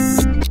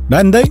 ഡാ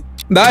എന്തായി?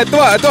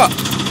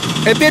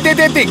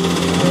 എത്തി.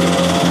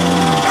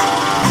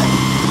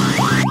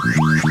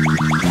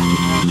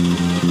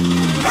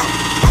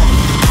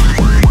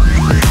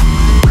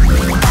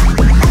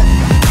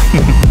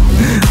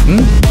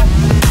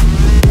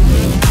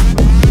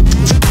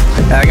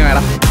 ഇറങ്ങി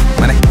വേണം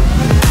മനെ.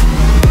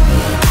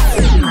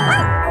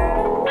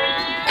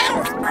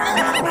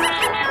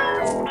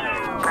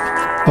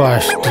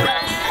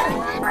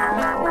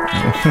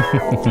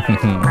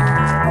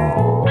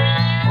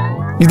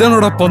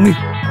 ഇതാണോടാ പന്നി?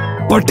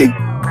 പട്ടി?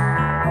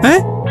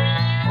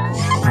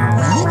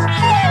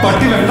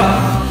 പട്ടി വേണ്ട.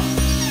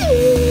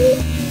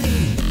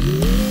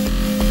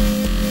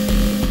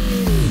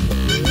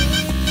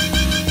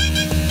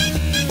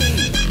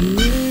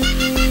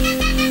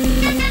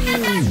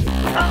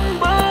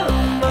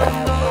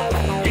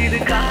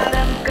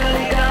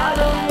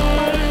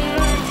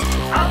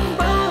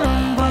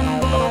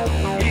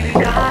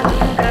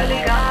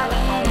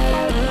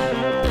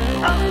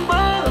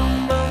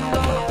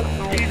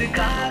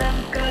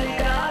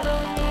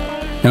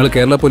 ഞങ്ങൾ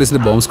കേരള പോലീസിന്റെ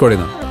ബോംബ് സ്ക്വാഡിൽ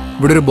നിന്ന്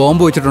ഇവിടെ ഒരു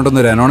ബോംബ് വെച്ചിട്ടുണ്ടെന്ന്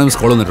ഒരു അനോണിമസ്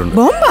കോൾ വന്നിട്ടുണ്ട്.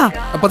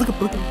 അപ്പൊ അതൊക്കെ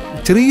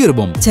ചെറിയൊരു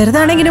ബോംബ്.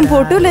 ചെറുതാണെങ്കിലും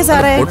പൊട്ടൂല്ലേ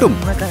സാറേ? പൊട്ടും,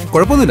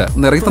 കുഴപ്പമൊന്നുമില്ല.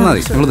 ഒന്ന് ഇറങ്ങി തന്നാൽ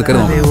മതി. നിങ്ങൾ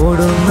നിൽക്കരുത്.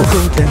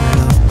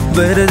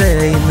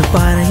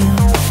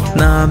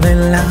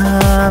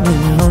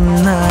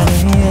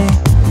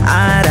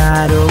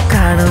 ആരാരോ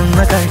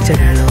കാണുന്ന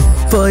കാഴ്ചകളോ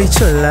പോയി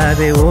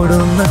ചൊല്ലാതെ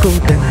ഓടുന്ന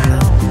കൂട്ടങ്ങളോ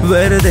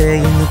വെറുതെ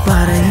ഇന്ന്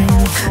പറയും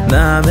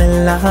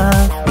നാമെല്ലാം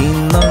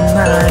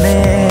ഇന്നൊന്നാണ്.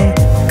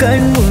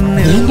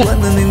 കൺമുന്നിൽ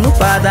വന്നു നിന്നു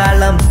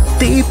പാതാളം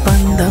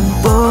തീപ്പന്തം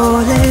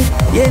പോലെ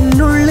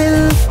എന്നുള്ളിൽ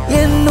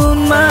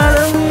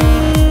എന്നുന്മാദം.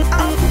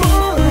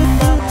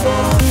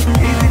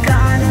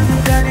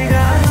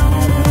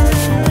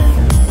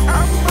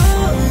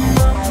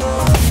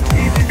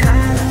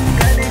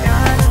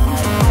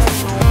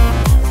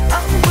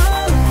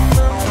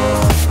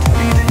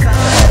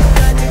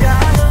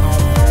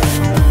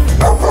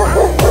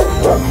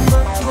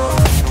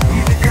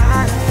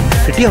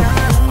 കിട്ടിയോ?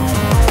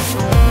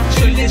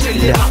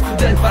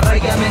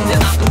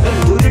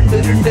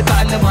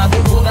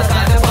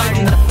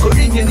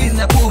 കൊഴിഞ്ഞു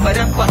നിന്ന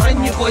പൂമരം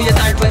പറഞ്ഞു പോയ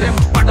താഴ്വരം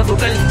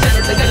പടവുകൾ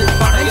ചരടുകൾ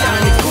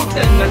പടയാളി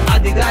കൂട്ടങ്ങൾ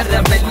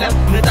അധികാരമെല്ലാം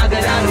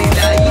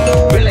തകരാറിലായി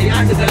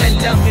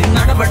വിളയാടുകളെല്ലാം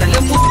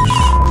നടപടലും.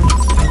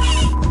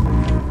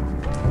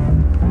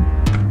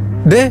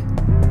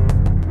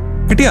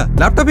 കിട്ടിയാ?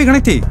 ലാപ്ടോപ്പിൽ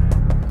കണക്ട് ചെയ്.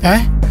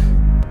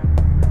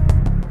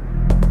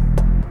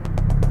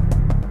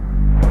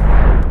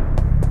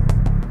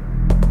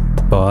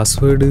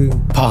 പാസ്വേഡ്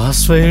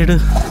പാസ്വേഡ്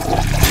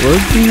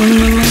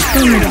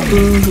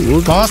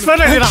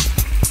പാസ്വേഡ് എഴുതാ.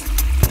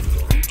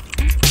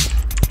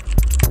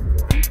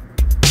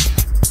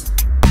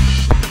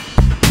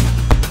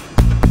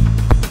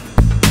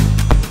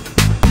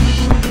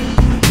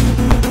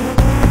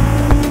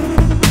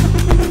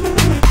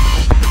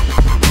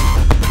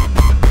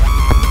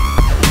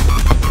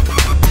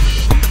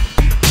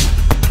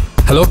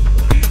 ഹലോ,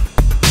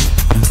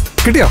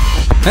 കിട്ടിയോ?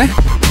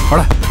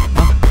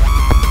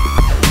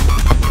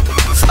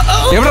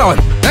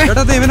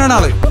 എവിടെ ഇവനാണ്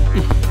ആള്.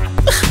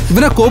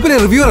 ഇവനാ കോപ്പിലെ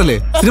റിവ്യൂവർ അല്ലേ?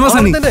 സിനിമ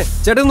സണ്ണി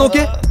ചേട്ടൻ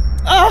നോക്കിയേ.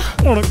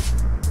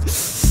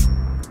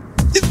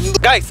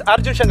 ഗൈസ്,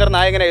 അർജുൻ ശങ്കർ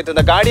നായകനായി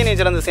എത്തുന്ന ഗാർഡിയൻ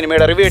ഏഞ്ചൽ എന്ന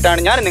സിനിമയുടെ റിവ്യൂ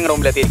ആയിട്ടാണ് ഞാൻ നിങ്ങളുടെ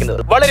മുമ്പിൽ എത്തിയിരിക്കുന്നത്.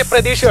 വളരെ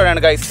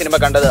പ്രതീക്ഷയോടെയാണ് ഗൈസ് സിനിമ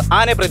കണ്ടത്.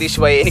 ആനെ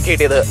പ്രതീക്ഷയായി എനിക്ക്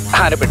കിട്ടിയത്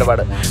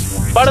ആനപ്പെട്ടുപാട്.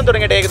 പടം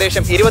തുടങ്ങിയിട്ട്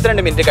ഏകദേശം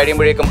 22 മിനിറ്റ്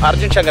കഴിയുമ്പോഴേക്കും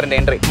അർജുൻ ശങ്കറിന്റെ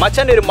എൻട്രി,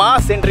 മച്ചാന്റെ ഒരു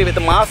മാസ് എൻട്രി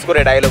വിത്ത് മാസ്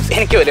കുറെ ഡയലോഗ്സ്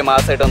എനിക്ക് വലിയ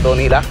മാസായിട്ടൊന്നും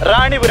തോന്നിയില്ല.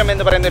 റാണിപുരം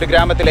എന്ന് പറയുന്ന ഒരു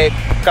ഗ്രാമത്തിലെ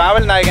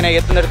കാവൽ നായകനായി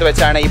എത്തുന്നിടത്ത്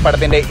വെച്ചാണ് ഈ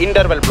പടത്തിന്റെ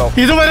ഇന്റർവെൽ ബ്ലോക്ക്.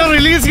 ഇതുവരെ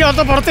റിലീസ്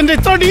ചെയ്യാത്ത പടത്തിന്റെ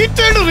ഇത്ര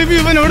ഡീറ്റെയിൽഡ് റിവ്യൂ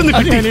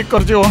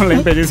കുറച്ച്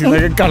ഓൺലൈൻ പേജസ്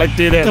കളക്ട്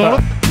ചെയ്ത്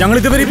ഞങ്ങൾ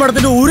ഇതുവരെ ഈ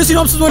പടത്തിന്റെ ഒരു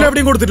സിനോപ്സിസ് പോലും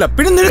എവിടെയും കൊടുത്തില്ല.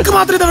 പിന്നെ നിനക്ക്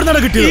മാത്രമേ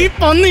ഇതവിടെ കിട്ടിയത്. ഈ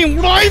പന്നി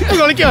ഉടായിപ്പ്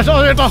കളിക്കാ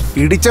ചേട്ടാ.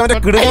 ഇടിച്ചവന്റെ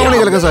കിടങ്ങി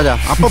കളിക്കാൻ സാജ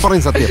അപ്പൊ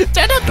പറയും സത്യം.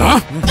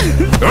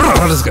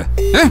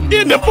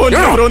 എന്റെ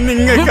പൊന്നോ,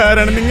 നിങ്ങൾ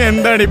കാരണം നിങ്ങൾ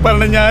എന്താണ് ഈ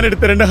പറഞ്ഞത്? ഞാൻ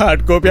എടുത്ത 2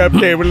 ഹാർഡ് കോപ്പി ആ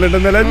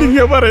ടേബിളിലുണ്ടെന്നല്ല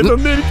നിങ്ങൾ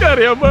പറയുന്നൊന്നും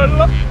എനിക്കറിയാൻ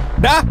പാടില്ല.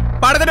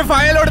 പടത്തിന്റെ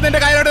ഫയലോട് നിന്റെ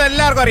കയ്യിലോട്ട്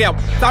എല്ലാവർക്കും അറിയാം.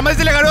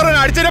 സമയത്തിലെ കഴിവ്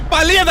അടിച്ചതിന്റെ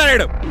പല്ലിയ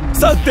തലയിടും.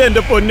 സത്യം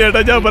എന്റെ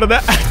പൊന്നേട്ടാ, ഞാൻ പറഞ്ഞ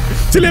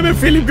ചില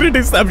ഫിലിം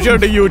ക്രിറ്റിക്സ്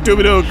സംശയമുണ്ട്.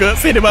 യൂട്യൂബിൽ നോക്ക്.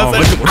 Cinema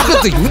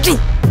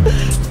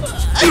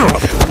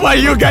Why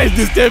you guys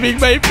disturbing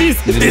my peace?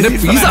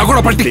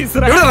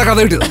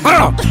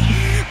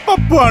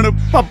 Pappu ആണ്.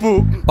 പപ്പു.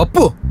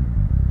 പപ്പു?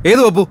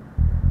 ഏത് പപ്പു?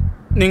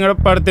 നിങ്ങളുടെ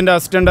പടത്തിന്റെ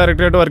അസിസ്റ്റന്റ്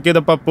ഡയറക്ടറായിട്ട് വർക്ക് ചെയ്ത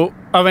പപ്പു.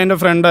 അവൻ എന്റെ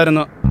ഫ്രണ്ട്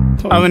ആയിരുന്നു.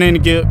 അവനെ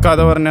എനിക്ക് കഥ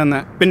പറഞ്ഞു തന്നെ.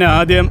 പിന്നെ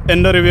ആദ്യം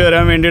എന്റെ റിവ്യൂ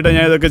വരാൻ വേണ്ടിയിട്ടാണ്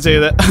ഞാൻ ഇതൊക്കെ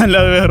ചെയ്തത്.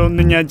 അല്ലാതെ വേറെ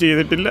ഒന്നും ഞാൻ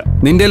ചെയ്തിട്ടില്ല.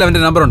 നിന്റെ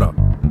അവന്റെ നമ്പർ ഉണ്ടോ?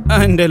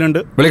 എന്റെ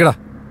ഉണ്ട്. വിളിക്കടാ.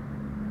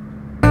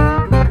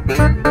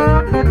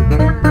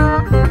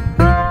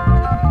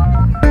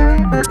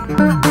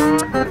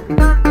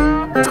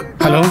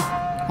 ഹലോ.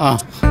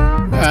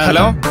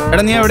 ഹലോ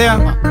എടാ, നീ എവിടെയാ?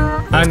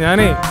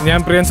 ഞാൻ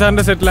പ്രിയൻ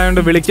സാറിന്റെ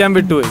സെറ്റിലായോണ്ട് വിളിക്കാൻ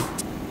വിട്ടുപോയി.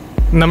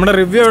 നമ്മുടെ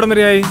റിവ്യൂ എവിടെ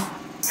വരെയായി?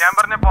 ഞാൻ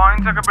പറഞ്ഞ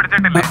പോയിന്റ്സ് ഒക്കെ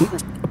പിടിച്ചിട്ടില്ലേ?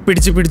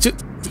 പിടിച്ച്.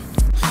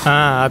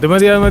 അത്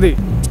മതി.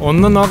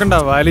 ഒന്നും നോക്കണ്ട,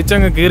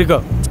 വലിച്ചങ്ങ് കീറിക്കോ.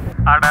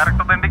 ആ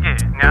ഡയറക്ടർ തണ്ടിക്ക്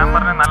ഞാൻ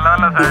പറഞ്ഞ നല്ല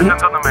നല്ല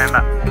സജഷൻസ് ഒന്നും വേണ്ട.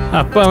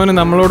 അപ്പൊ അവന്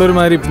നമ്മളോട്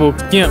ഒരുമാതിരി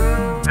പൊക്കിയ.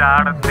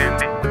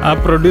 ആ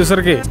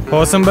പ്രൊഡ്യൂസർക്ക്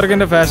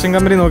ഓസംബർഗിന്റെ ഫാഷൻ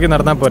കമ്പനി നോക്കി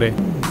നടന്നാ പോരെ?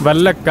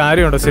 വല്ല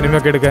കാര്യമുണ്ടോ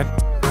സിനിമയൊക്കെ എടുക്കാൻ?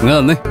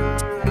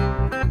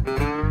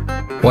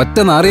 ഒറ്റ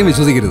നാറിയും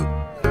വിശ്വസിക്കരുത്.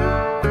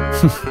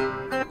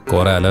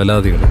 കൊറേ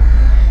അലവലാദികൾ.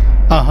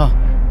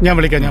 ഞാൻ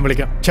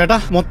വിളിക്കാം ചേട്ടാ.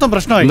 മൊത്തം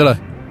പ്രശ്നമായി.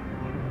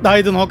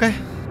 ഇത് നോക്കേ.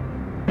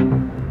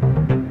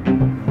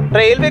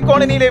 റെയിൽവേ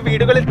കോളനിയിലെ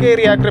വീടുകളിൽ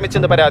കയറി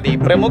ആക്രമിച്ചെന്ന് പരാതി.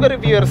 പ്രമുഖ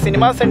റിവ്യൂവർ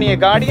സിനിമാ സണ്ണിയെ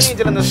ഗാർഡിയൻ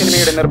ഏഞ്ചൽ എന്ന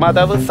സിനിമയുടെ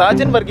നിർമ്മാതാവ്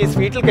സാജൻ വർഗീസ്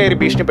വീട്ടിൽ കയറി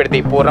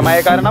ഭീഷണിപ്പെടുത്തി. പൂർണ്ണമായ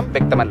കാരണം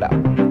വ്യക്തമല്ല.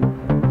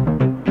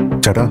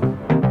 ചേട്ടാ,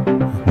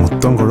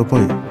 മൊത്തം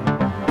കുഴപ്പമായി.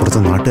 പുറത്ത്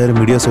നാട്ടുകാരും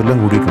മീഡിയാസും എല്ലാം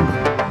കൂടിയിട്ടുണ്ട്.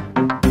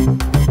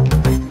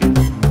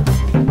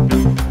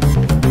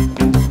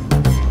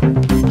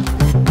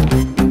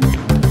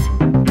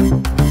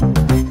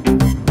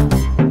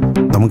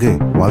 നമുക്ക്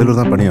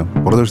വാതിലൊരുത്താൻ പണിയോ?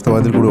 പുറദേശത്തെ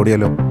വാതിൽ കൂടി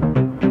ഓടിയാലോ?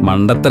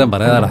 മണ്ടത്തരം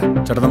പറയാതാടാ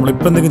ചേട്ടാ.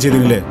 നമ്മളിപ്പോ എന്തെങ്കിലും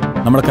ചെയ്തില്ലേ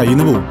നമ്മുടെ കയ്യിൽ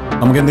നിന്ന് പോകും.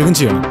 നമുക്ക് എന്തെങ്കിലും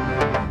ചെയ്യണം.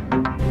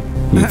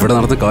 ഇവിടെ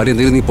നടന്ന കാര്യം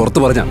എന്തെങ്കിലും നീ പുറത്ത്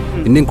പറഞ്ഞാ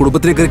എന്നെയും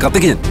കുടുംബത്തിനെ കയറി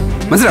കത്തിക്ക് ഞാൻ.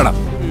 മനസ്സിലാടാ?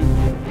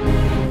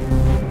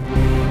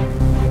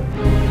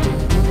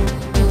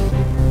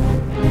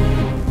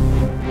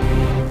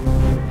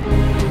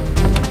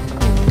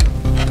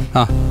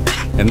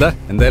 എന്താ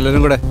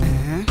എല്ലാവരും കൂടെ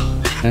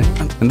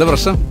എന്താ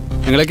പ്രശ്നം?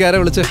 നിങ്ങളൊക്കെ ആരാ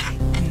വിളിച്ചേ?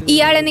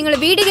 ഇയാളെ നിങ്ങൾ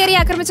വീട് കയറി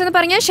ആക്രമിച്ചെന്ന്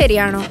പറഞ്ഞാൽ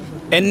ശരിയാണോ?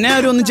 എന്നെ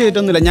ആരും ഒന്നും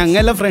ചെയ്തിട്ടൊന്നുമില്ല.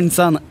 ഞങ്ങളെല്ലാം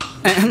ഫ്രണ്ട്സാണ്.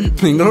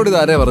 നിങ്ങളോട് ഇത്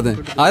ആരാ പറഞ്ഞേ?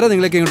 ആരാ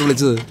നിങ്ങളൊക്കെ ഇങ്ങോട്ട്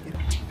വിളിച്ചത്?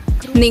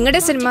 നിങ്ങളുടെ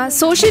സിനിമ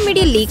സോഷ്യൽ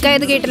മീഡിയ ലീക്ക്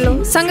ആയത് കേട്ടല്ലോ.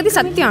 സംഗതി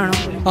സത്യമാണോ?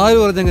 ആര്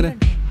പറഞ്ഞെങ്ങനെ?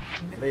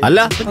 അല്ല,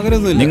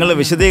 നിങ്ങൾ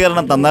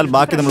വിശദീകരണം തന്നാൽ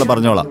ബാക്കി നമ്മൾ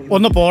പറഞ്ഞോളാം.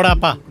 ഒന്ന്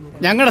പോടാപ്പാ.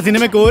 ഞങ്ങളുടെ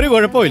സിനിമയ്ക്ക് ഒരു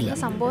കുഴപ്പമില്ല.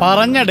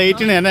 പറഞ്ഞ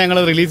ഡേറ്റിന് തന്നെ ഞങ്ങൾ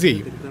റിലീസ്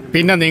ചെയ്യും.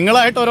 പിന്നെ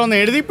നിങ്ങളായിട്ട് ഓരോന്ന്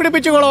എഴുതി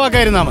പിടിപ്പിച്ച്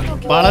കുളവാക്കായിരുന്നാ മതി.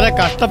 വളരെ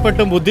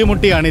കഷ്ടപ്പെട്ടും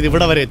ബുദ്ധിമുട്ടിയാണ് ഇത്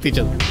ഇവിടെ വരെ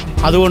എത്തിച്ചത്.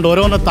 അതുകൊണ്ട്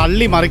ഓരോന്ന്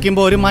തള്ളി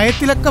മറിക്കുമ്പോൾ ഒരു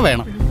മയത്തിലൊക്കെ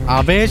വേണം.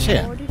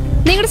 അപേക്ഷയാണ്.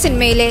 നിങ്ങളുടെ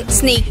സിനിമയിലെ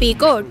സ്നേക്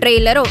പീക്കോ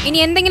ട്രെയിലറോ ഇനി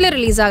എന്തെങ്കിലും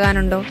റിലീസ്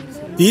ആകാനുണ്ടോ?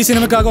 ഈ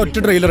സിനിമക്കാകെ ഒറ്റ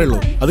ട്രെയിലറേ ഉള്ളൂ.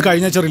 അത്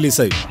കഴിഞ്ഞ ആഴ്ച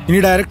റിലീസായി. ഇനി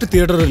ഡയറക്റ്റ്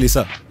തിയേറ്റർ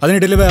റിലീസാ.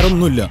 അതിനിടയിൽ വേറെ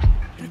ഒന്നുമില്ല.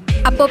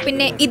 അപ്പോ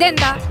പിന്നെ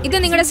ഇതെന്താ? ഇത്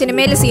നിങ്ങളുടെ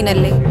സിനിമയിലെ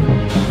സീനല്ലേ?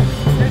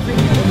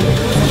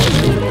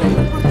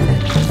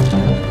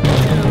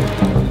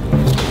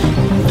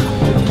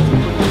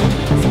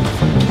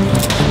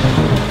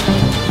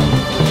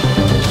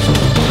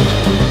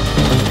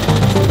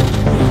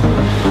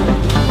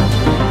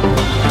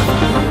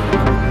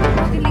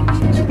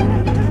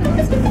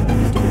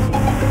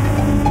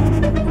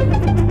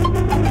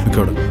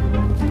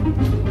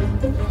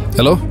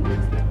 ഹലോ.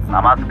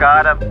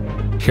 നമസ്കാരം.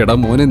 എടാ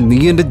മോനെ, നീ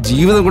എന്റെ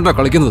ജീവിതം കൊണ്ടാ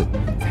കളിക്കുന്നത്.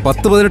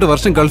 10-18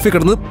 വർഷം ഗൾഫിൽ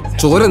കിടന്ന്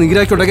ചോര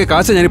നീരാക്കി ഉണ്ടാക്കിയ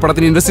കാശ് ഞാൻ ഈ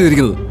പടത്തിന് ഇൻവെസ്റ്റ്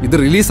ചെയ്തിരിക്കുന്നത്. ഇത്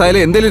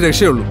റിലീസായാലേ എന്തെങ്കിലും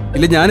രക്ഷയുള്ളൂ.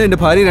 ഇല്ല ഞാൻ എന്റെ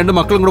ഭാര്യയും 2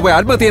 മക്കളും കൂടെ പോയി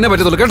ആത്മഹത്യ ചെയ്യാനേ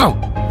പറ്റത്തുള്ളൂ. കേട്ടോ,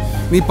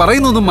 നീ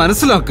പറയുന്നൊന്നും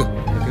മനസ്സിലാക്ക്.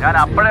 ഞാൻ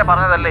അപ്പോഴേ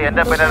പറഞ്ഞതല്ലേ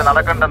എന്റെ പിന്നിൽ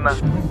നടക്കണ്ടെന്ന്.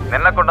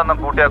 നിന്നെ കൊണ്ടൊന്നും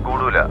കൂട്ടിയാ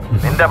കൂടൂല.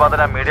 നിന്റെ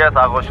പതന മീഡിയാസ്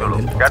ആഘോഷമുള്ളൂ.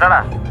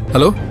 കേട്ടടാ.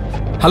 Hello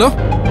hello.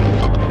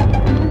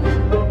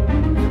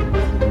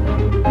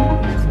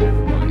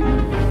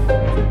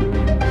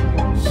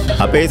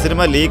 അപ്പൊ ഈ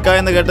സിനിമ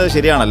ലീക്കായെന്ന് കേട്ടത്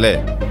ശരിയാണല്ലേ?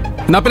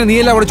 എന്നാ പിന്നെ നീ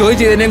എല്ലാം അവിടെ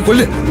ചോദിച്ചു ചെയ്ത് ഞാൻ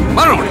കൊല്ല്.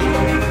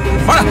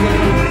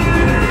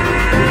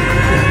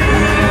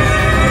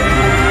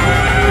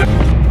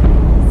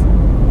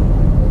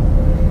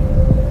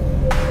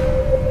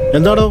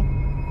 എന്താടോ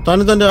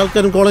താനും തന്റെ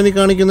ആൾക്കാരും കോളനി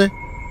കാണിക്കുന്നേ?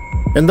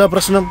 എന്താ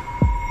പ്രശ്നം?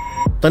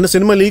 തന്റെ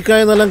സിനിമ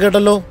ലീക്കായെന്നെല്ലാം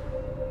കേട്ടല്ലോ.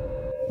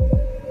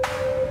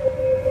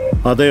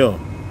 അതെയോ?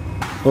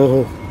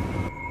 ഓഹോ.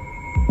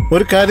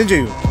 ഒരു കാര്യം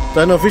ചെയ്യൂ,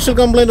 താൻ ഒഫീഷ്യൽ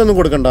കംപ്ലൈന്റ് ഒന്നും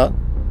കൊടുക്കണ്ട.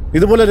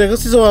 ഇതുപോലെ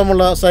രഹസ്യ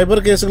സ്വഭാവമുള്ള സൈബർ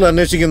കേസുകൾ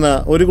അന്വേഷിക്കുന്ന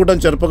ഒരു കൂട്ടം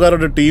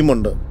ചെറുപ്പക്കാരുടെ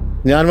ടീമുണ്ട്.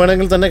 ഞാൻ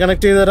വേണമെങ്കിൽ തന്നെ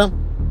കണക്ട് ചെയ്തു തരാം.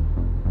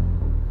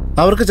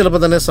 അവർക്ക്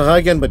ചിലപ്പോൾ തന്നെ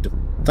സഹായിക്കാൻ പറ്റും.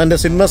 തൻ്റെ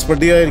സിനിമ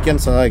സ്പ്രെഡ് ചെയ്യാതിരിക്കാൻ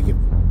സഹായിക്കും.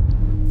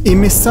 ഈ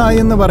മിസ്സായി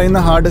എന്ന്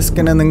പറയുന്ന ഹാർഡ്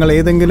ഡിസ്കിന് നിങ്ങൾ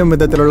ഏതെങ്കിലും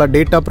വിധത്തിലുള്ള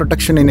ഡേറ്റ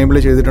പ്രൊട്ടക്ഷൻ എനേബിൾ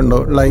ചെയ്തിട്ടുണ്ടോ?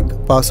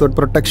 ലൈക്ക് പാസ്വേഡ്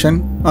പ്രൊട്ടക്ഷൻ,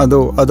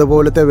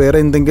 അതുപോലത്തെ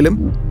വേറെ എന്തെങ്കിലും?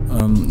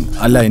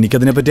 അല്ല,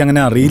 എനിക്കതിനെപ്പറ്റി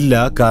അങ്ങനെ അറിയില്ല.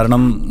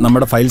 കാരണം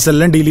നമ്മുടെ ഫയൽസ്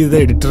എല്ലാം ഡീൽ ചെയ്ത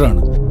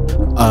എഡിറ്ററാണ്.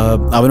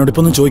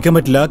 അവനോടിപ്പോൾ ഒന്നും ചോദിക്കാൻ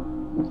പറ്റില്ല.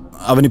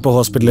 അവനിപ്പോൾ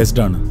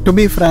ഹോസ്പിറ്റലൈസ്ഡ് ആണ്. ടു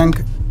ബി ഫ്രാങ്ക്,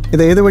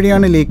 ഇത് ഏത്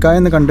വഴിയാണ്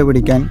ലീക്കായെന്ന്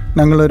കണ്ടുപിടിക്കാൻ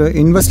ഞങ്ങളൊരു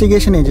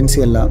ഇൻവെസ്റ്റിഗേഷൻ ഏജൻസി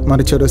അല്ല,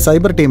 മറിച്ചൊരു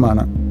സൈബർ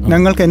ടീമാണ്.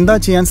 ഞങ്ങൾക്ക് എന്താ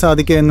ചെയ്യാൻ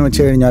സാധിക്കുക എന്ന്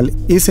വെച്ച് കഴിഞ്ഞാൽ,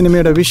 ഈ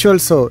സിനിമയുടെ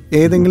വിഷ്വൽസോ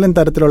ഏതെങ്കിലും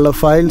തരത്തിലുള്ള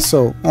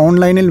ഫയൽസോ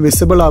ഓൺലൈനിൽ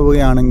വിസിബിൾ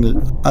ആവുകയാണെങ്കിൽ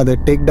അത്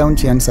ടേക്ക് ഡൗൺ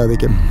ചെയ്യാൻ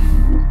സാധിക്കും.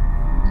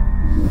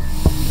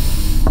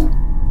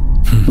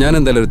 ഞാൻ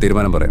എന്തായാലും ഒരു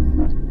തീരുമാനം പറയാം.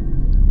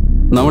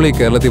 നമ്മൾ ഈ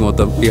കേരളത്തിൽ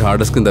മൊത്തം ഈ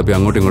ഹാർഡ് ഡിസ്കും തപ്പി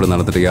അങ്ങോട്ടും ഇങ്ങോട്ടും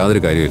നടന്നിട്ട്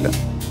യാതൊരു കാര്യമില്ല.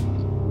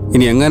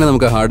 ഇനി എങ്ങനെ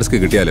നമുക്ക് ഹാർഡ് ഡിസ്ക്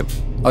കിട്ടിയാലും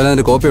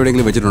അവനതിൻ്റെ കോപ്പി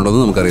എവിടെയെങ്കിലും വെച്ചിട്ടുണ്ടോ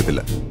എന്ന്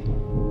നമുക്കറിയത്തില്ല.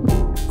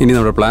 ഇനി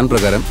നമ്മുടെ പ്ലാൻ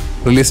പ്രകാരം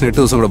റിലീസിന് 8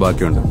 ദിവസം കൂടെ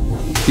ബാക്കിയുണ്ട്.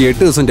 ഈ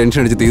 8 ദിവസം ടെൻഷൻ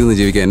അടിച്ച് തീർന്ന്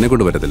ജീവിക്കാൻ എന്നെ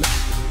കൊണ്ട് പറ്റത്തില്ല.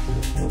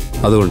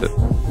 അതുകൊണ്ട്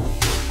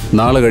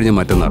നാളെ കഴിഞ്ഞ്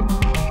മറ്റന്നാൾ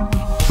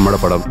നമ്മുടെ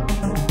പടം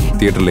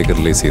തിയേറ്ററിലേക്ക്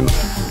റിലീസ് ചെയ്യുന്നു.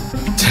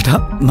 ചേട്ടാ,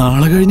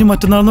 നാളെ കഴിഞ്ഞ്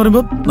മറ്റന്നാൾ എന്ന്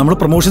പറയുമ്പോൾ നമ്മൾ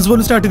പ്രൊമോഷൻസ്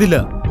പോലും സ്റ്റാർട്ട് ചെയ്തില്ല.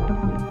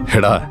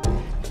 എടാ,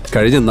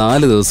 കഴിഞ്ഞ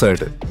 4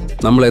 ദിവസമായിട്ട്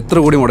നമ്മൾ എത്ര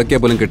കൂടി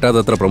മുടക്കിയാൽ പോലും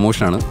കിട്ടാത്തത്ര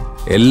പ്രൊമോഷനാണ്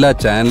എല്ലാ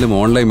ചാനലും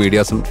ഓൺലൈൻ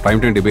മീഡിയാസും പ്രൈം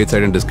ടൈം ഡിബേറ്റ്സ്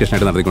ആയിട്ടും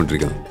ഡിസ്കഷനായിട്ട്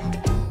നടത്തിക്കൊണ്ടിരിക്കുന്നത്.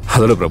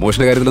 അതുകൊണ്ട്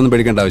പ്രൊമോഷൻ്റെ കാര്യത്തിലൊന്നും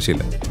പേടിക്കേണ്ട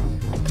ആവശ്യമില്ല.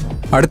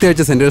 അടുത്ത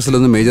ആഴ്ച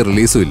സെൻറ്റേഴ്സിലൊന്നും മേജർ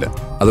റിലീസും ഇല്ല.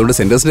 അതുകൊണ്ട്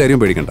സെൻറ്റേഴ്സിൻ്റെ കാര്യം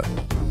പേടിക്കണ്ട.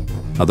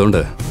 അതുകൊണ്ട്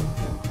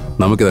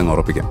നമുക്കിതങ്ങ്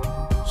ഉറപ്പിക്കാം.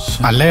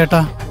 അല്ല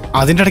ചേട്ടാ,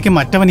 അതിൻ്റെ ഇടയ്ക്ക്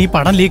മറ്റവൻ ഈ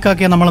പടം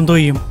ലീക്കാക്കിയാൽ നമ്മൾ എന്തോ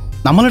ചെയ്യും?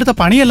 നമ്മളെടുത്ത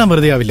പണിയെല്ലാം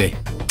വെറുതെ ആവില്ലേ?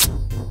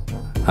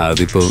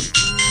 അതിപ്പോ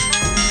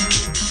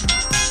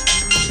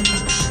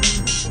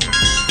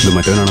ഇത്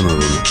മറ്റവനാണെന്ന്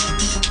തോന്നുന്നു.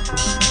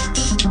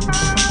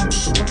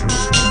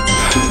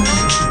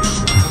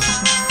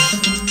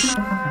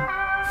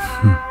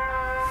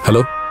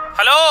 ഹലോ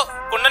ഹലോ,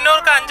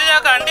 കുണ്ടന്നൂർക്ക് 5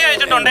 ചാക്ക് അണ്ടി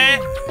അയച്ചിട്ടുണ്ടേ.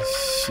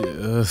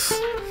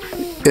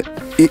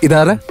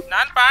 ഇതാരാ?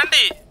 ഞാൻ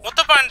പാണ്ടി,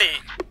 മുത്തുപാണ്ടി.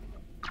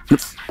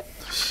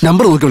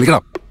 നമ്പർ നോക്കി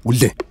വിളിക്കണം.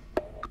 ഉല്ലേ,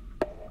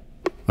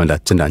 അവൻ്റെ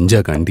അച്ഛൻ്റെ 5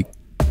 ചാക്ക് അണ്ടി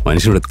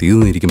മനുഷ്യനോട്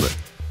തീർന്നിരിക്കുമ്പോൾ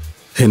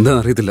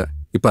എന്താണെന്നറിയത്തില്ല.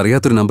 ഇപ്പം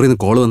അറിയാത്തൊരു നമ്പറിൽ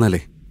നിന്ന് കോള്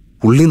വന്നാലേ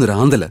ഉള്ളിന്നൊരു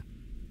ആന്തല.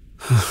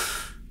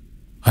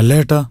 അല്ല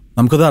ഏട്ടാ,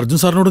 നമുക്കത് അർജുൻ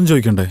സാറിനോടൊന്നും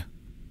ചോദിക്കണ്ടേ?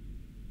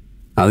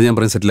 അത് ഞാൻ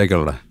പറഞ്ഞ്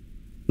സെറ്റിലാക്കിയോളാ.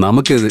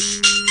 നമുക്കിത്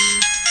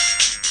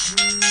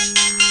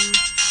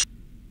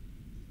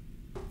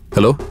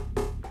ഹലോ,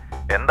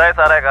 എന്തായി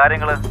സാറേ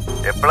കാര്യങ്ങള്?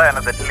 എപ്പോഴാ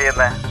എന്നെ സെറ്റിൽ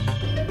ചെയ്യുന്നേ?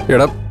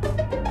 എടാ,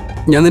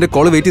 ഞാൻ നിന്റെ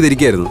കോള് വെയിറ്റ്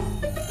ചെയ്തിരിക്കുകയായിരുന്നു.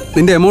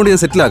 നിന്റെ എമൗണ്ട് ഞാൻ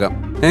സെറ്റിലാക്കാം.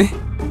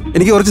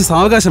 എനിക്ക് കുറച്ച്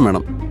സാവകാശം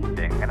വേണം.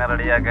 എങ്ങനെ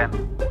റെഡിയാക്കാൻ?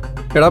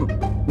 എടാ,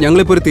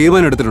 ഞങ്ങളിപ്പോൾ ഒരു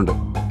തീരുമാനം എടുത്തിട്ടുണ്ട്.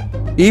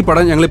 ഈ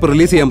പടം ഞങ്ങളിപ്പോൾ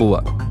റിലീസ് ചെയ്യാൻ പോവുക.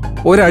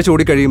 ഒരാഴ്ച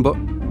കൂടി കഴിയുമ്പോൾ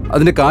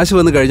അതിൻ്റെ കാശ്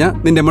വന്നു കഴിഞ്ഞാൽ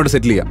നിന്റെ എമൗണ്ട്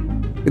സെറ്റിൽ ചെയ്യാം.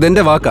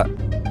 ഇതെൻ്റെ വാക്കാ.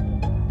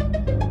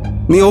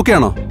 നീ ഓക്കെ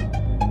ആണോ?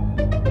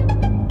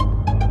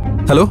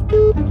 ഹലോ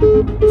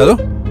ഹലോ,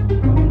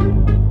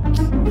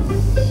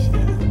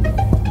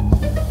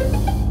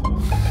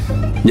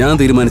 ഞാൻ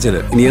തീരുമാനിച്ചത്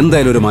ഇനി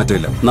എന്തായാലും ഒരു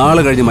മാറ്റമില്ല.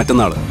 നാളെ കഴിഞ്ഞ്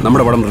മറ്റന്നാൾ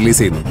നമ്മുടെ പടം റിലീസ്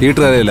ചെയ്യുന്നു.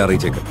 തിയേറ്ററുകാരെല്ലാം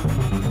അറിയിച്ചേക്ക്.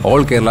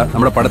 ഓൾ കേരള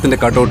നമ്മുടെ പടത്തിന്റെ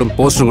കട്ടൗട്ടും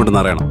പോസ്റ്ററും കൊണ്ട്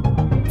നിറയണം.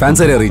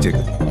 ഫാൻസുകാരെ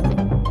അറിയിച്ചേക്ക്.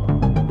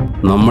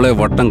 നമ്മളെ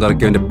വട്ടം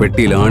കറക്കിയവന്റെ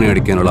പെട്ടിയിൽ ആണി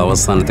അടിക്കാനുള്ള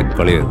അവസാനത്തെ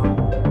കളിയായിരുന്നു.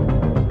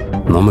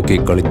 നമുക്ക് ഈ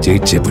കളി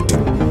ജയിച്ചേ പറ്റൂ.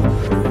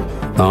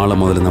 നാളെ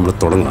മുതൽ നമ്മൾ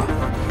തുടങ്ങാം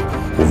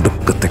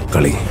ഒടുക്കത്തെ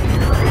കളി.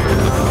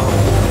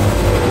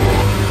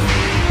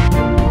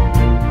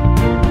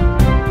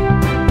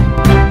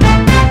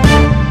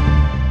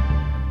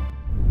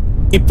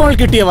 ഇപ്പോൾ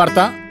കിട്ടിയ വാർത്ത,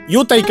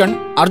 യൂത്ത് ഐക്കൺ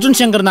അർജുൻ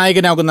ശങ്കർ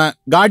നായകനാകുന്ന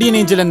ഗാർഡിയൻ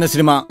ഏഞ്ചൽ എന്ന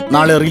സിനിമ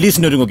നാളെ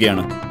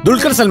റിലീസിനൊരുങ്ങുകയാണ്.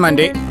 ദുൽഖർ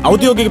സൽമാന്റെ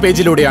ഔദ്യോഗിക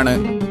പേജിലൂടെയാണ്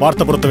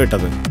വാർത്ത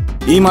പുറത്തുവിട്ടത്.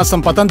 ഈ മാസം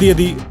 10-ാം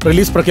തീയതി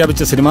റിലീസ്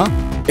പ്രഖ്യാപിച്ച സിനിമ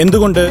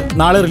എന്തുകൊണ്ട്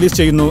നാളെ റിലീസ്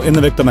ചെയ്യുന്നു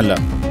എന്ന് വ്യക്തമല്ല.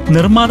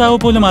 നിർമ്മാതാവ്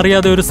പോലും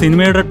അറിയാതെ ഒരു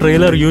സിനിമയുടെ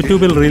ട്രെയിലർ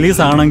യൂട്യൂബിൽ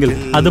റിലീസ് ആണെങ്കിൽ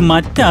അത്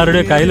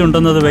മറ്റാരുടെ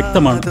കയ്യിലുണ്ടെന്നത്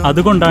വ്യക്തമാണ്.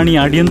 അതുകൊണ്ടാണ് ഈ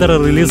അടിയന്തര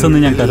റിലീസ് എന്ന്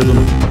ഞാൻ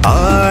കരുതുന്നു.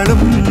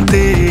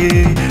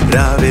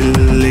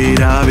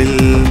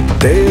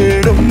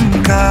 തേടും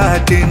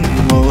കാറ്റിൻ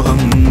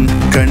മോഹം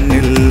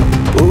കണ്ണിൽ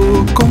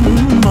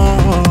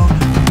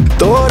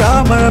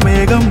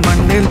തോരാമഴമേഘം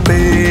മണ്ണിൽ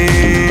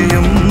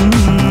പെയ്യും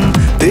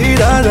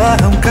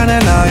തീരാദാഹം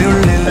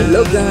കനലായുള്ളിൽ.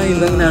 ഹലോ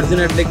ഗായ്സ്, അങ്ങനെ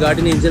അർജുനേട്ടന്റെ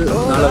ഗാർഡിയൻ ഏഞ്ചൽ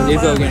നാളെ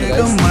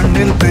വിജയിക്കുകയാണ്.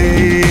 മണ്ണിൽ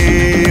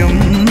പെയ്യും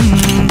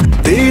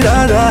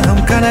തീരാദാഹം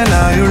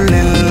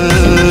കനലായുള്ളിൽ.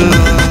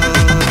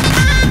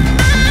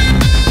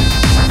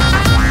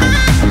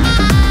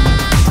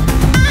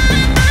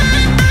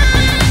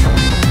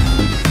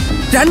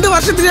 2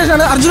 വർഷത്തിന്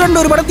ശേഷമാണ് അർജുനന്റെ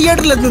ഒരു പടം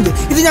തിയേറ്ററിൽ എത്തുന്നത്.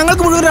 ഇത്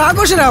ഞങ്ങൾക്ക് മുഴുവൻ ഒരു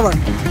ആഘോഷരാവാണ്.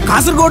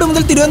 കാസർഗോഡ്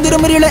മുതൽ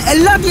തിരുവനന്തപുരം വരെയുള്ള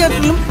എല്ലാ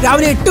തിയേറ്ററിലും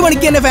രാവിലെ 8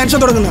 മണിക്ക് തന്നെ ഫാൻ ഷോ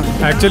തുടങ്ങുന്നതാണ്.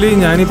 ആക്ച്വലി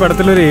ഞാൻ ഈ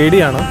പടത്തിലൊരു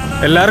ഏഡിയാണ്.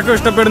 എല്ലാവർക്കും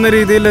ഇഷ്ടപ്പെടുന്ന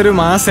രീതിയിൽ ഒരു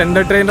മാസ്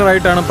എന്റർടൈനർ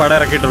ആയിട്ടാണ് പടം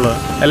ഇറക്കിയിട്ടുള്ളത്.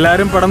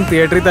 എല്ലാവരും പടം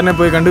തിയേറ്ററിൽ തന്നെ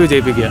പോയി കണ്ടു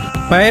വിജയിപ്പിക്കുക.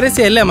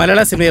 പൈറസി അല്ല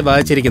മലയാള സിനിമയെ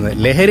ബാധിച്ചിരിക്കുന്നത്,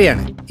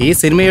 ലഹരിയാണ്. ഈ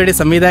സിനിമയുടെ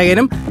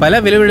സംവിധായകനും പല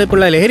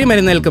വിലപിടിപ്പുള്ള ലഹരി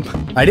മരുന്നുകൾക്കും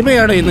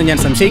അടിമയാണോ എന്ന് ഞാൻ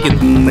സംശയിക്കുന്നു.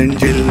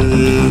 നെഞ്ചിൽ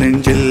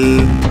നെഞ്ചിൽ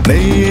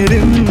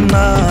നേരും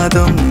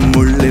നാദം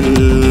ഉള്ളിൽ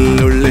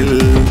ഉള്ളിൽ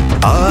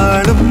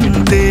ആടും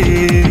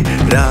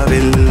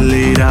രാവിൽ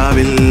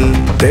രാവിൽ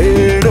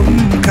തേടും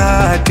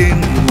കാറ്റിൻ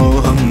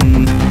മോഹം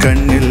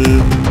കണ്ണിൽ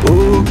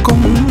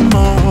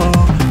പൂക്കുമോ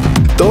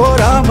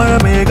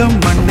തോരാമഴമേഘം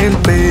മണ്ണിൽ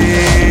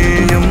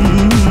പെയ്യും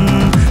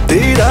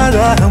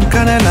തീരാദാഹം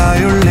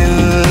കനലായുള്ളിൽ.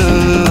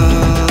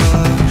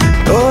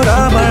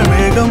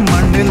 തോരാമഴമേഘം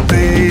മണ്ണിൽ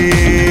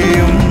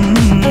പെയ്യും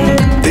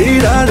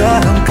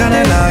തീരാദാഹം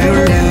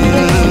കനലായുള്ളിൽ.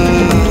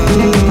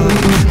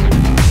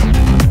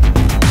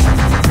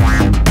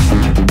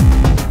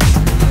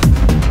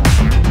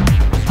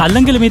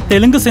 അല്ലെങ്കിലും ഈ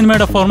തെലുങ്ക്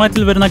സിനിമയുടെ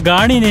ഫോർമാറ്റിൽ വരുന്ന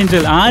ഗാർഡിയൻ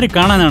ഏഞ്ചൽ ആര്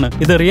കാണാനാണ്?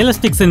 ഇത്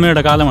റിയലിസ്റ്റിക്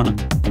സിനിമയുടെ കാലമാണ്.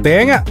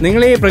 തേങ്ങ,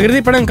 നിങ്ങൾ ഈ പ്രകൃതി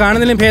പടം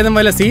കാണുന്നതിലും ഭേദം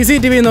വല്ല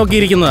CCTV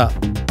നോക്കിയിരിക്കുന്നതാ.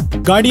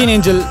 Guardian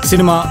Angel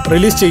cinema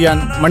release ചെയ്യാൻ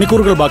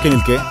മണിക്കൂറുകൾ ബാക്കി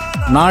നിൽക്കെ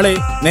നാളെ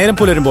നേരം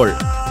പുലരുമ്പോൾ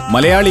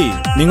മലയാളി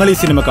നിങ്ങൾ ഈ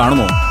സിനിമ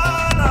കാണുമോ?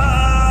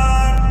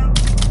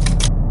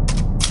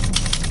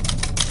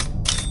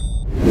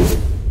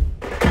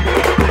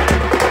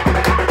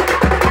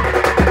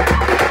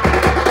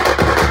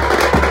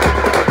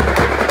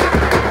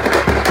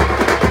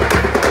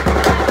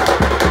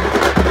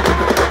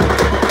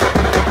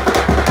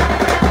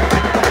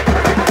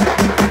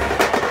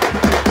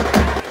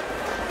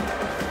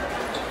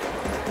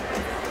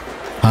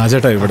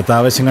 ചേട്ടാ, ഇവിടുത്തെ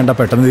ആവശ്യം കണ്ട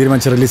പെട്ടെന്ന്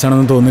തീരുമാനിച്ച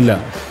റിലീസാണെന്ന് തോന്നുന്നില്ല.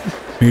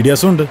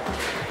 മീഡിയാസും ഉണ്ട്.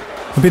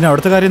 പിന്നെ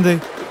അവിടുത്തെ കാര്യം എന്തായി?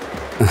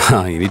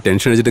 ഇനി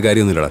ടെൻഷൻ അടിച്ചിട്ട്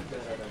കാര്യമൊന്നുമില്ലടാ.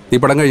 നീ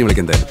പടം കഴിഞ്ഞ്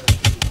വിളിക്കാൻ എന്തായാലും.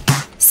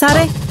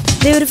 സാറേ,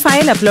 ഒരു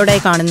ഫയൽ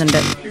അപ്ലോഡായി കാണുന്നുണ്ട്.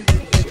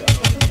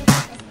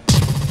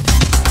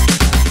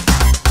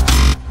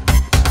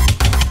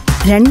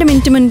 രണ്ട്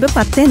മിനിറ്റ് മുൻപ്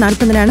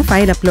 10:40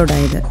 ഫയൽ അപ്ലോഡ്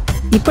ആയത്.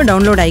 ഇപ്പൊ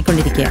ഡൗൺലോഡ്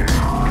ആയിക്കൊണ്ടിരിക്കുക.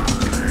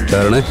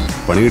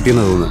 പണി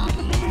കിട്ടിയെന്നാ തോന്നുന്നു.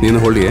 നീ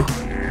ഒന്ന് ഹോൾഡ് ചെയ്യേ.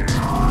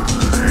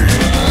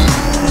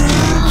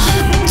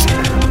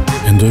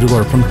 എന്തോ ഒരു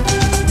കുഴപ്പമുണ്ട്.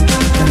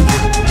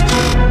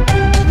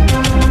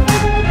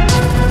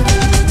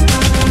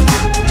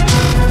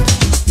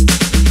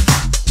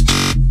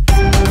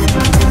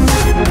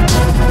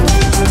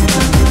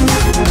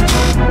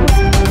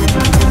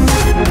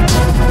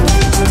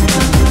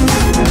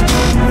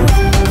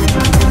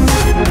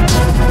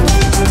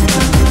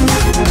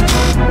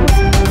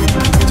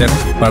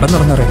 പടം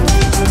തുറന്നറിയാം.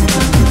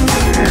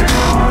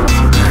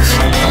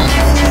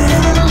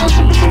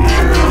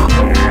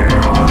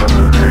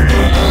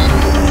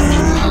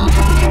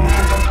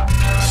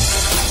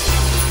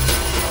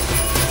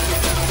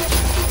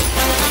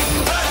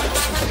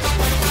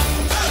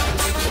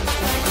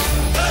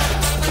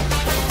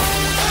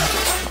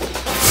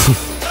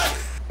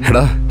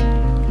 എടാ,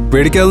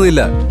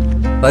 പേടിക്കാതൊന്നുമില്ല.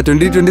 ആ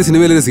 2020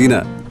 സിനിമയിലൊരു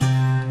സീനാ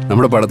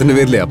നമ്മുടെ പടത്തിന്റെ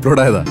പേരിലെ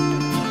അപ്ലോഡ് ആയതാ.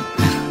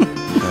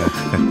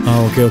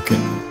 ഓക്കെ ഓക്കെ,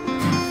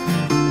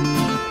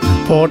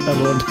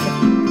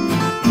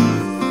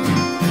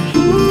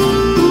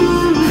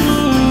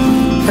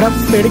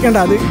 പേടിക്കണ്ട,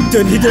 അത്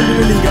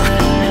 2020 ലിങ്ക.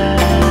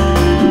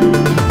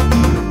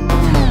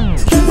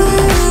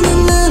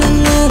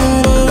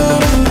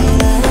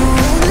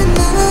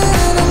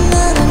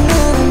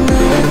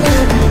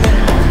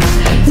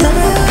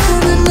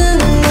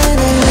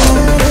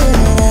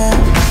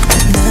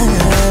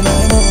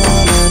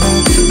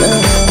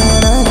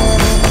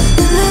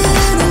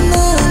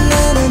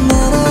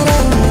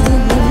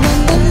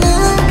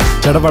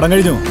 ചേട്ടാ, പടം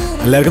കഴിഞ്ഞു.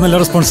 എല്ലാവർക്കും നല്ല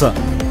റെസ്പോൺസാ.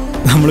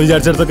 നമ്മൾ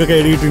വിചാരിച്ചിടത്തൊക്കെ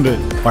കയറിയിട്ടുണ്ട്.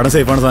 പടം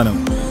സേഫാണ് സാധനം.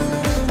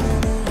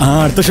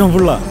 അടുത്ത ഷോ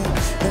ഫുള്ളാ.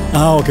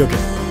 ഓക്കെ ഓക്കെ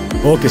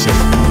ഓക്കെ,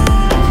 ശരി.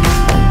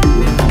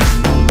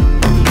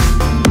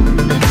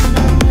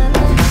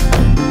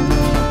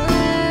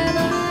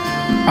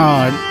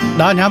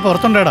 ഞാൻ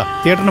പുറത്തുണ്ടേടാ,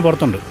 തിയേറ്ററിന്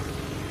പുറത്തുണ്ട്.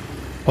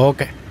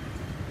 ഓക്കെ.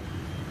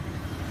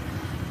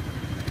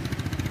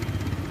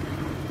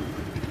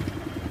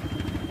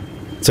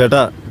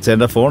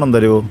 ചേട്ടാ ഫോൺ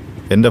എന്തരുവോ?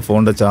 എൻ്റെ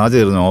ഫോണിൻ്റെ ചാർജ്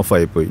ഇരുന്ന്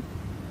ഓഫായിപ്പോയി.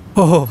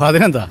 ഓഹോ,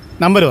 അതിനെന്താ?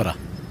 നമ്പർ പറ.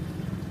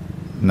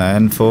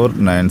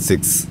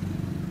 9496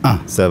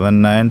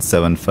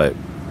 7975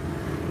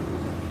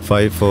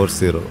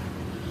 540.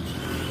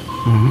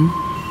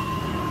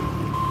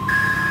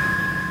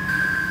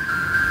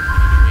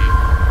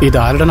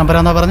 ഇതാരുടെ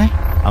നമ്പറാന്നാ പറഞ്ഞേ?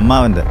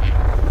 അമ്മാവൻ്റെ.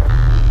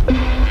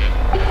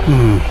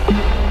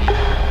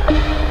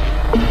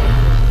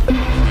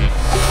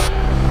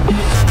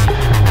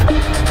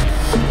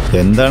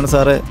 എന്താണ്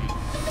സാറേ,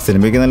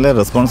 സിനിമയ്ക്ക് നല്ല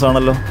റെസ്പോൺസ്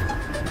ആണല്ലോ.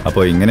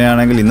 അപ്പോൾ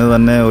ഇങ്ങനെയാണെങ്കിൽ ഇന്ന്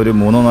തന്നെ ഒരു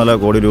 3-4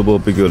 കോടി രൂപ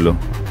ഒപ്പിക്കുമല്ലോ.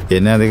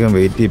 എന്നെ അധികം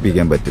വെയിറ്റ്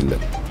ചെയ്യിപ്പിക്കാൻ പറ്റില്ല.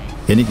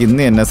 എനിക്ക്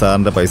ഇന്ന് എന്നെ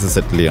സാറിൻ്റെ പൈസ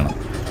സെറ്റിൽ ചെയ്യണം.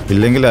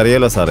 ഇല്ലെങ്കിൽ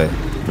അറിയാലോ സാറേ,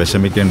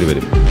 വിഷമിക്കേണ്ടി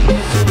വരും.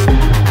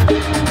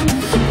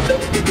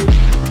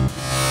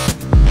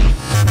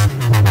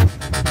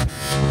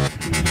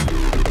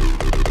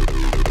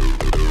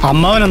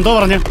 അമ്മാവൻ എന്തോ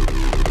പറഞ്ഞു?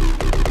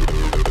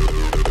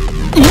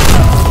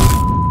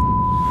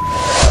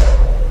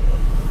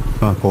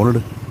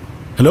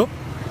 ഹലോ,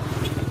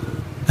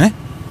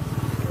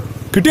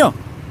 കിട്ടിയോ?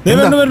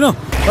 വരണോ?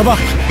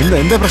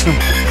 എന്താ പ്രശ്നം?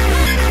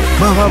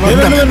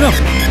 വരണോ?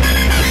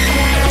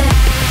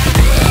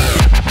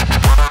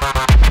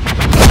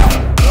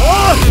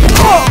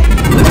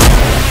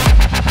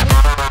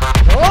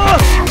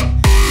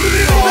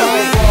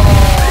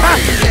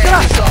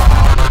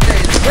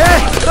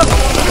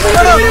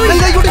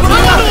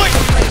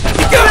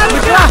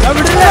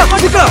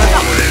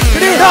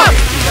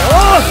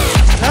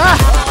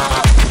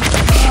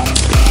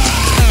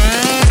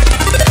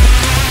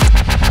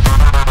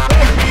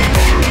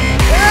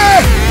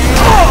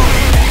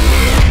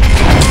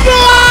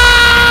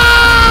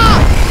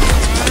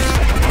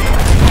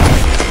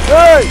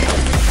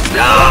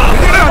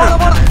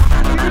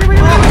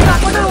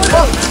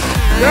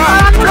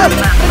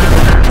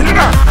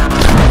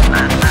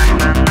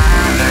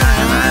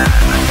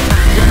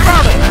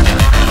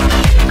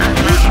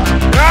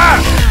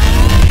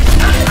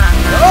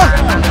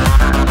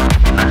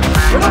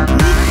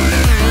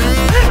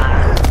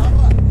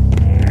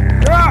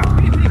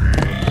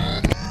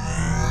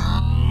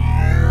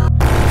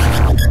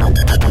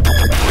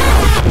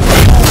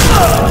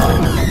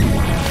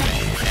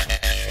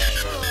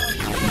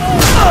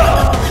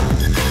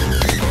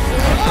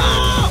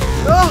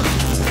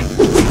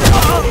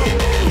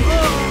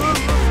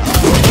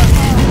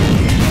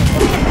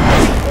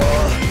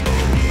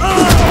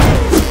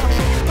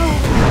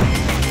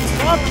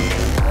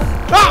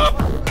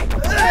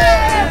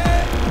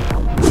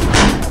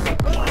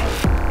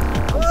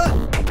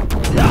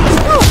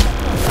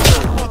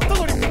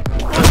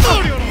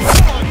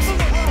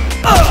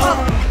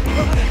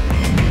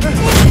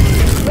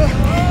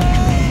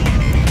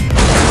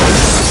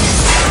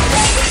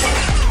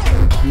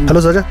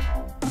 ഹലോ സാജ,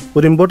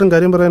 ഒരു ഇമ്പോർട്ടൻറ്റ്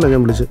കാര്യം പറയാനാണ്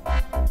ഞാൻ വിളിച്ചത്.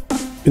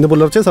 ഇന്ന്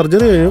പുലർച്ചെ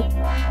സർജറി കഴിഞ്ഞു.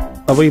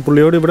 അപ്പോൾ ഈ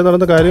പുള്ളിയോട് ഇവിടെ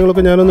നടന്ന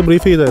കാര്യങ്ങളൊക്കെ ഞാനൊന്ന്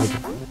ബ്രീഫ് ചെയ്തായിരുന്നു.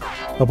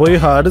 അപ്പോൾ ഈ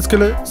ഹാർഡ്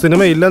ഡിസ്കിൽ സിനിമ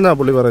ഇല്ലെന്നാണ്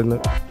പുള്ളി പറയുന്നത്.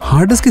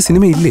 ഹാർഡ് ഡിസ്കിൽ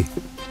സിനിമ ഇല്ലേ?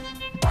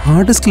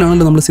 ഹാർഡ്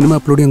ഡിസ്കിലാണല്ലോ നമ്മൾ സിനിമ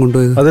അപ്ലോഡ് ചെയ്യാൻ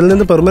കൊണ്ടുപോയത്. അതിൽ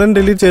നിന്ന് പെർമനന്റ്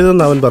ഡിലീറ്റ്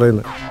ചെയ്തെന്നാണ് അവൻ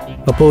പറയുന്നത്.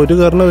 അപ്പോൾ ഒരു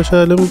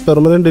കാരണവശാലും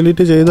പെർമനന്റ്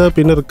ഡിലീറ്റ് ചെയ്താൽ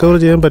പിന്നെ റിക്കവർ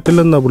ചെയ്യാൻ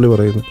പറ്റില്ലെന്നാണ് പുള്ളി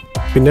പറയുന്നത്.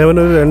 പിന്നെ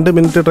അവനൊരു 2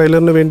 മിനിറ്റ്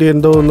ട്രെയിലറിന് വേണ്ടി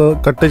എന്തോ ഒന്ന്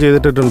കട്ട്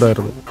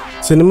ചെയ്തിട്ടുണ്ടായിരുന്നു.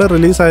 സിനിമ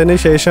റിലീസായതിനു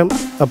ശേഷം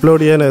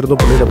അപ്ലോഡ് ചെയ്യാനായിരുന്നു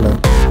പുള്ളിയുടെ പ്ലാൻ.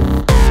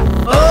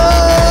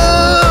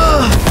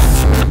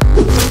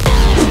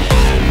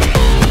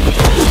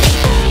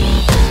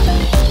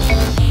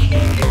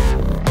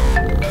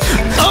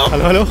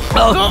 ഹലോ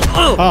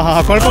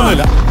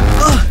കുഴപ്പമൊന്നുമില്ല.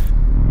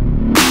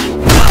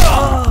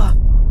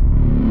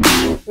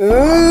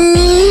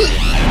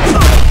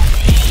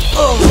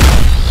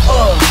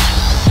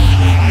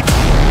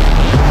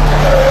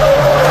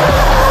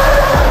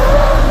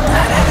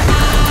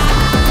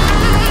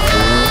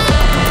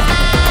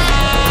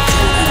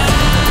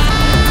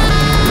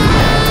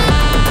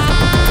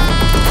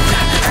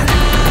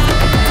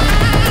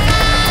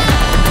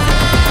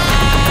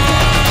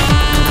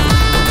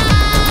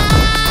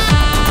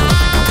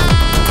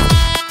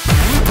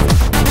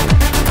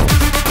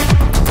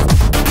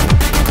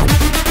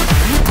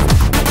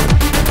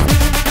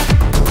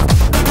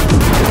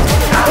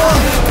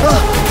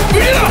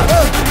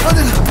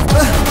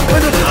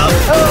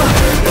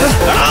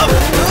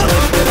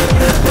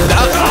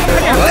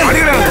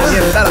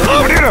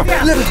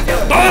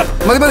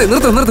 മതി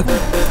നിർത്ത്.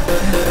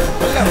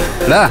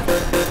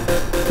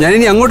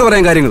 ഞാനിനി അങ്ങോട്ട്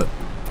പറയാൻ കാര്യങ്ങൾ.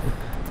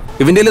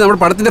 ഇവന്റെ നമ്മുടെ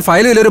പടത്തിന്റെ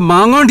ഫയലിൽ ഒരു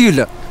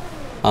മാങ്ങാണ്ടിയില്ല.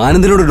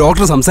 ആനന്ദിനോട്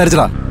ഡോക്ടർ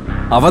സംസാരിച്ചടാ.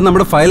 അവൻ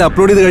നമ്മുടെ ഫയൽ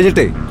അപ്ലോഡ് ചെയ്ത്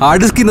കഴിഞ്ഞിട്ടേ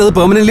ഹാർഡ് ഡിസ്കിൽ നിന്ന് അത്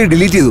പെർമനന്റ്ലി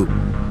ഡിലീറ്റ് ചെയ്തു.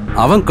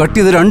 അവൻ കട്ട്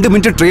ചെയ്ത് 2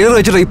 മിനിറ്റ് ട്രെയിലർ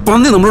വെച്ചിട്ട് ഇപ്പൊ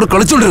നമ്മളോട്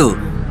കളിച്ചോണ്ടിരുന്നത്.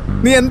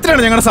 നീ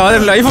എന്തിനാണ് ഞങ്ങളുടെ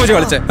സാധാരണ ലൈഫ് വെച്ച്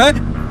കളിച്ചേ?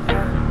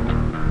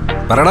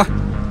 പറയടാ,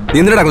 നീ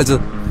എന്തിനാ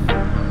കളിച്ചത്?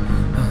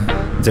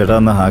 ചേട്ടാ,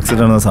 അന്ന്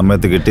ആക്സിഡന്റ് നടന്ന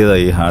സമയത്ത്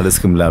കിട്ടിയതായി ഈ ഹാർഡ്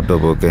ഡിസ്കും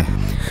ലാപ്ടോപ്പും ഒക്കെ.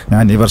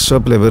 ഞാൻ ഈ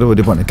വർക്ക്ഷോപ്പിലെ വെറും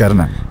ഒരു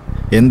പണിക്കാരനാണ്.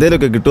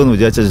 എന്തേലുമൊക്കെ കിട്ടുമെന്ന്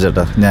വിചാരിച്ച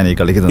ചേട്ടാ ഞാൻ ഈ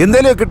കളിക്കുന്നത്.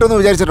 എന്തേലും കിട്ടുമെന്ന്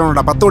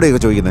വിചാരിച്ചിട്ടാണോടാ 10 കോടിയൊക്കെ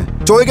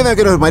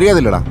ചോദിക്കുന്നതൊക്കെ ഒരു മര്യാദ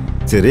ഇല്ലടാ.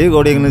 ചെറിയ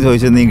കോടിയെങ്കിലും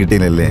ചോദിച്ചത് നീ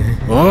കിട്ടിയില്ലല്ലേ?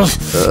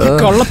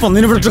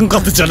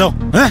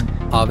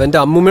 അവന്റെ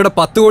അമ്മൂമ്മയുടെ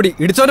 10 കോടി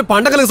ഇടിച്ചവന്റെ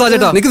പണ്ടക്കല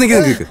സാജേട്ടാ.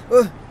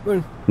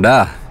 ഡാ,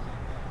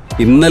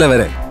 ഇന്നലെ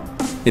വരെ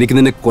എനിക്ക്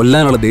നിന്നെ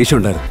കൊല്ലാനുള്ള ദേഷ്യം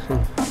ഉണ്ടായിരുന്നു.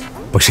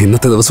 പക്ഷെ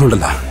ഇന്നത്തെ ദിവസം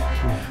ഉണ്ടല്ലോ,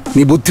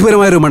 നീ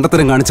ബുദ്ധിപരമായൊരു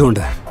മണ്ടത്തരം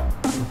കാണിച്ചുകൊണ്ട്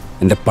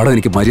എൻ്റെ പടം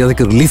എനിക്ക്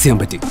മര്യാദയ്ക്ക് റിലീസ് ചെയ്യാൻ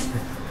പറ്റി.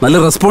 നല്ല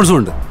റെസ്പോൺസും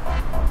ഉണ്ട്.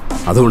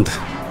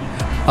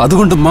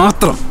 അതുകൊണ്ട്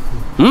മാത്രം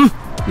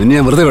നിന്നെ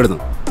ഞാൻ വെറുതെ വിടുന്നു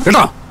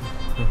കേട്ടോ.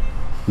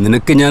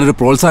 നിനക്ക് ഞാനൊരു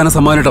പ്രോത്സാഹന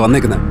സമ്മാനമായിട്ട്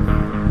വന്നേക്കുന്നത്.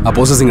 ആ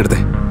പ്രോസസ്സിങ് എടുത്തേ.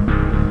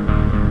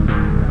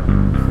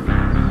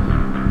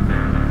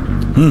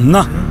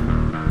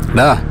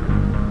 ഡാ,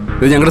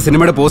 ഇത് ഞങ്ങളുടെ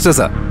സിനിമയുടെ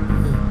പോസ്റ്റേഴ്സാ.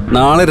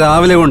 നാളെ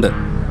രാവിലെ കൊണ്ട്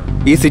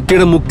ഈ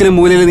സിറ്റിയുടെ മുക്കിലും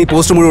മൂലയിൽ നീ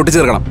പോസ്റ്റർ മുഴുവൻ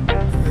ഒട്ടിച്ചേർക്കണം.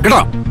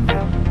 കേട്ടോ?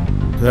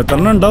 എത്ര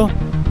ഉണ്ടോ?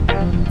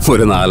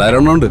 ഒരു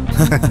 4000 ഉണ്ട്.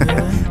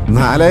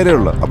 4000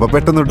 ഉള്ളു. അപ്പൊ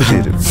പെട്ടെന്ന് ഇട്ട്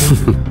ചേരും.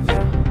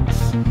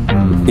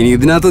 ഇനി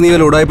ഇതിനകത്ത് നീ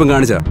വല്ല ഉടായ്പം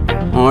കാണിച്ച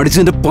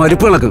അടിച്ചതിന്റെ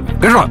പരിപ്പ് കണക്കും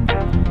കേട്ടോ?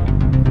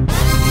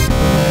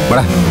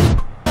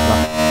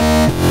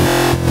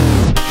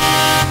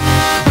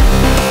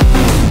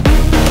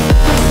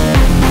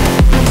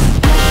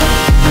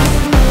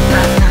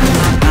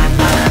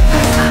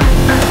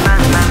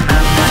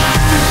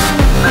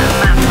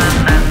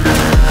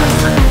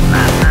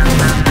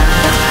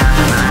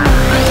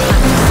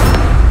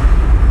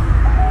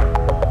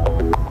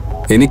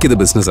 എനിക്കിത്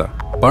ബിസിനസ്സാ.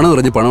 പണം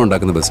എറിഞ്ഞ് പണം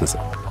ഉണ്ടാക്കുന്ന ബിസിനസ്.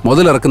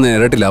 മുതലിറക്കുന്ന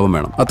ഇരട്ടി ലാഭം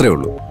വേണം, അത്രേ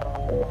ഉള്ളൂ.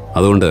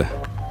 അതുകൊണ്ട്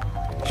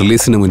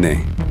റിലീസിന് മുന്നേ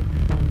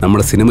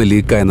നമ്മുടെ സിനിമ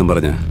ലീക്കായെന്നും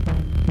പറഞ്ഞ്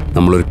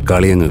നമ്മളൊരു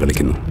കളിയങ്ങ്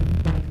കളിക്കുന്നു.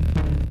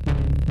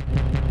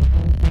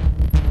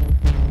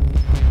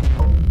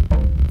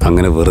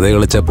 അങ്ങനെ വെറുതെ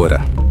കളിച്ചാൽ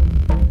പോരാ.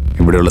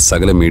 ഇവിടെയുള്ള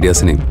സകല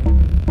മീഡിയാസിനെയും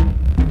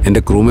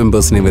എൻ്റെ ക്രൂ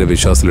മെമ്പേഴ്സിനെയും വരെ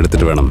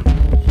വിശ്വാസത്തിലെടുത്തിട്ട് വേണം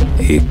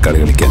ഈ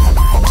കളി കളിക്കാൻ.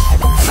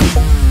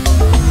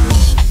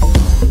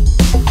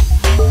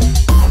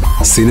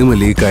 സിനിമ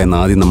ലീക്കായെന്ന്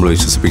ആദ്യം നമ്മൾ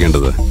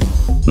വിശ്വസിപ്പിക്കേണ്ടത്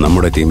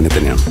നമ്മുടെ ടീമിനെ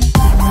തന്നെയാണ്.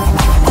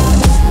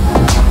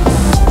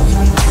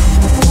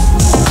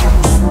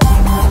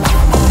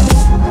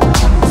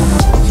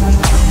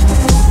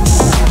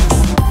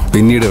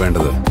 പിന്നീട്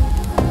വേണ്ടത്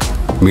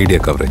മീഡിയ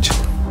കവറേജ്.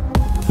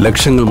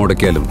 ലക്ഷങ്ങൾ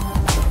മുടക്കിയാലും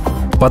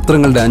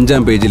പത്രങ്ങളുടെ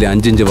 5-ാം പേജിലെ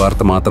 5-ഇഞ്ച്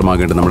വാർത്ത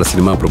മാത്രമാകേണ്ട നമ്മുടെ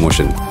സിനിമാ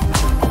പ്രൊമോഷൻ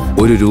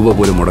 ₹1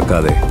 പോലും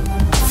മുടക്കാതെ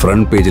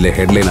ഫ്രണ്ട് പേജിലെ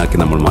ഹെഡ്ലൈൻ ആക്കി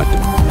നമ്മൾ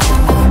മാറ്റും.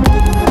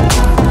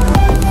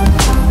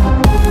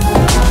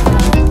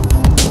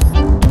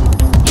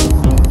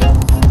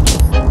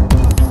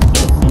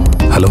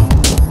 ഹലോ,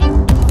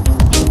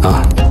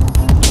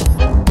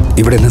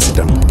 ഇവിടെ എന്നാ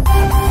സെറ്റാണ്?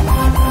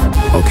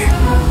 ഓക്കെ,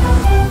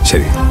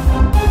 ശരി.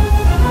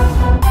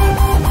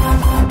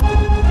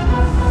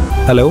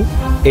 Hello,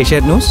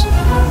 Asianet news.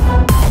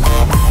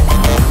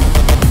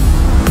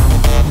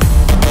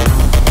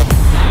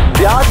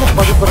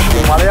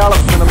 വ്യാജപതിപ്പിറക്കി മലയാള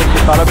സിനിമയ്ക്ക്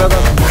തലവേദന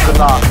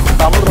സൃഷ്ടിക്കുന്ന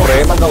തമിഴ്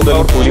പ്രേമ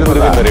മുതൽ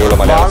പുലിമുരുകൻ വരെയുള്ള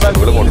മലയാള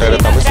സിനിമകളും ഒട്ടേറെ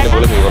തമിഴ്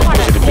സിനിമകളും ഇവർ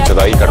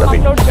പ്രചരിപ്പിച്ചതായി കണ്ടെത്തി.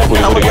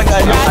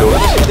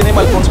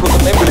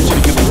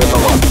 വിളിച്ചിരിക്കുന്നു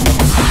എന്നുള്ളതാണ്.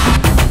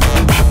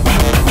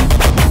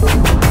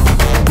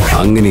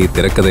 അങ്ങനെ ഈ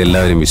തിരക്കഥ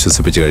എല്ലാവരും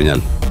വിശ്വസിപ്പിച്ചു കഴിഞ്ഞാൽ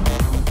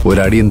ഒരു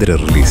അടിയന്തര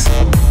റിലീസ്.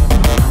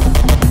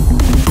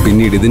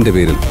 പിന്നീട് ഇതിൻ്റെ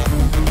പേരിൽ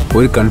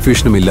ഒരു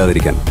കൺഫ്യൂഷനും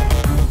ഇല്ലാതിരിക്കാൻ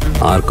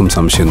ആർക്കും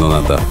സംശയം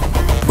തോന്നാത്ത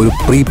ഒരു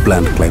പ്രീ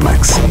പ്ലാൻ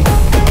ക്ലൈമാക്സ്.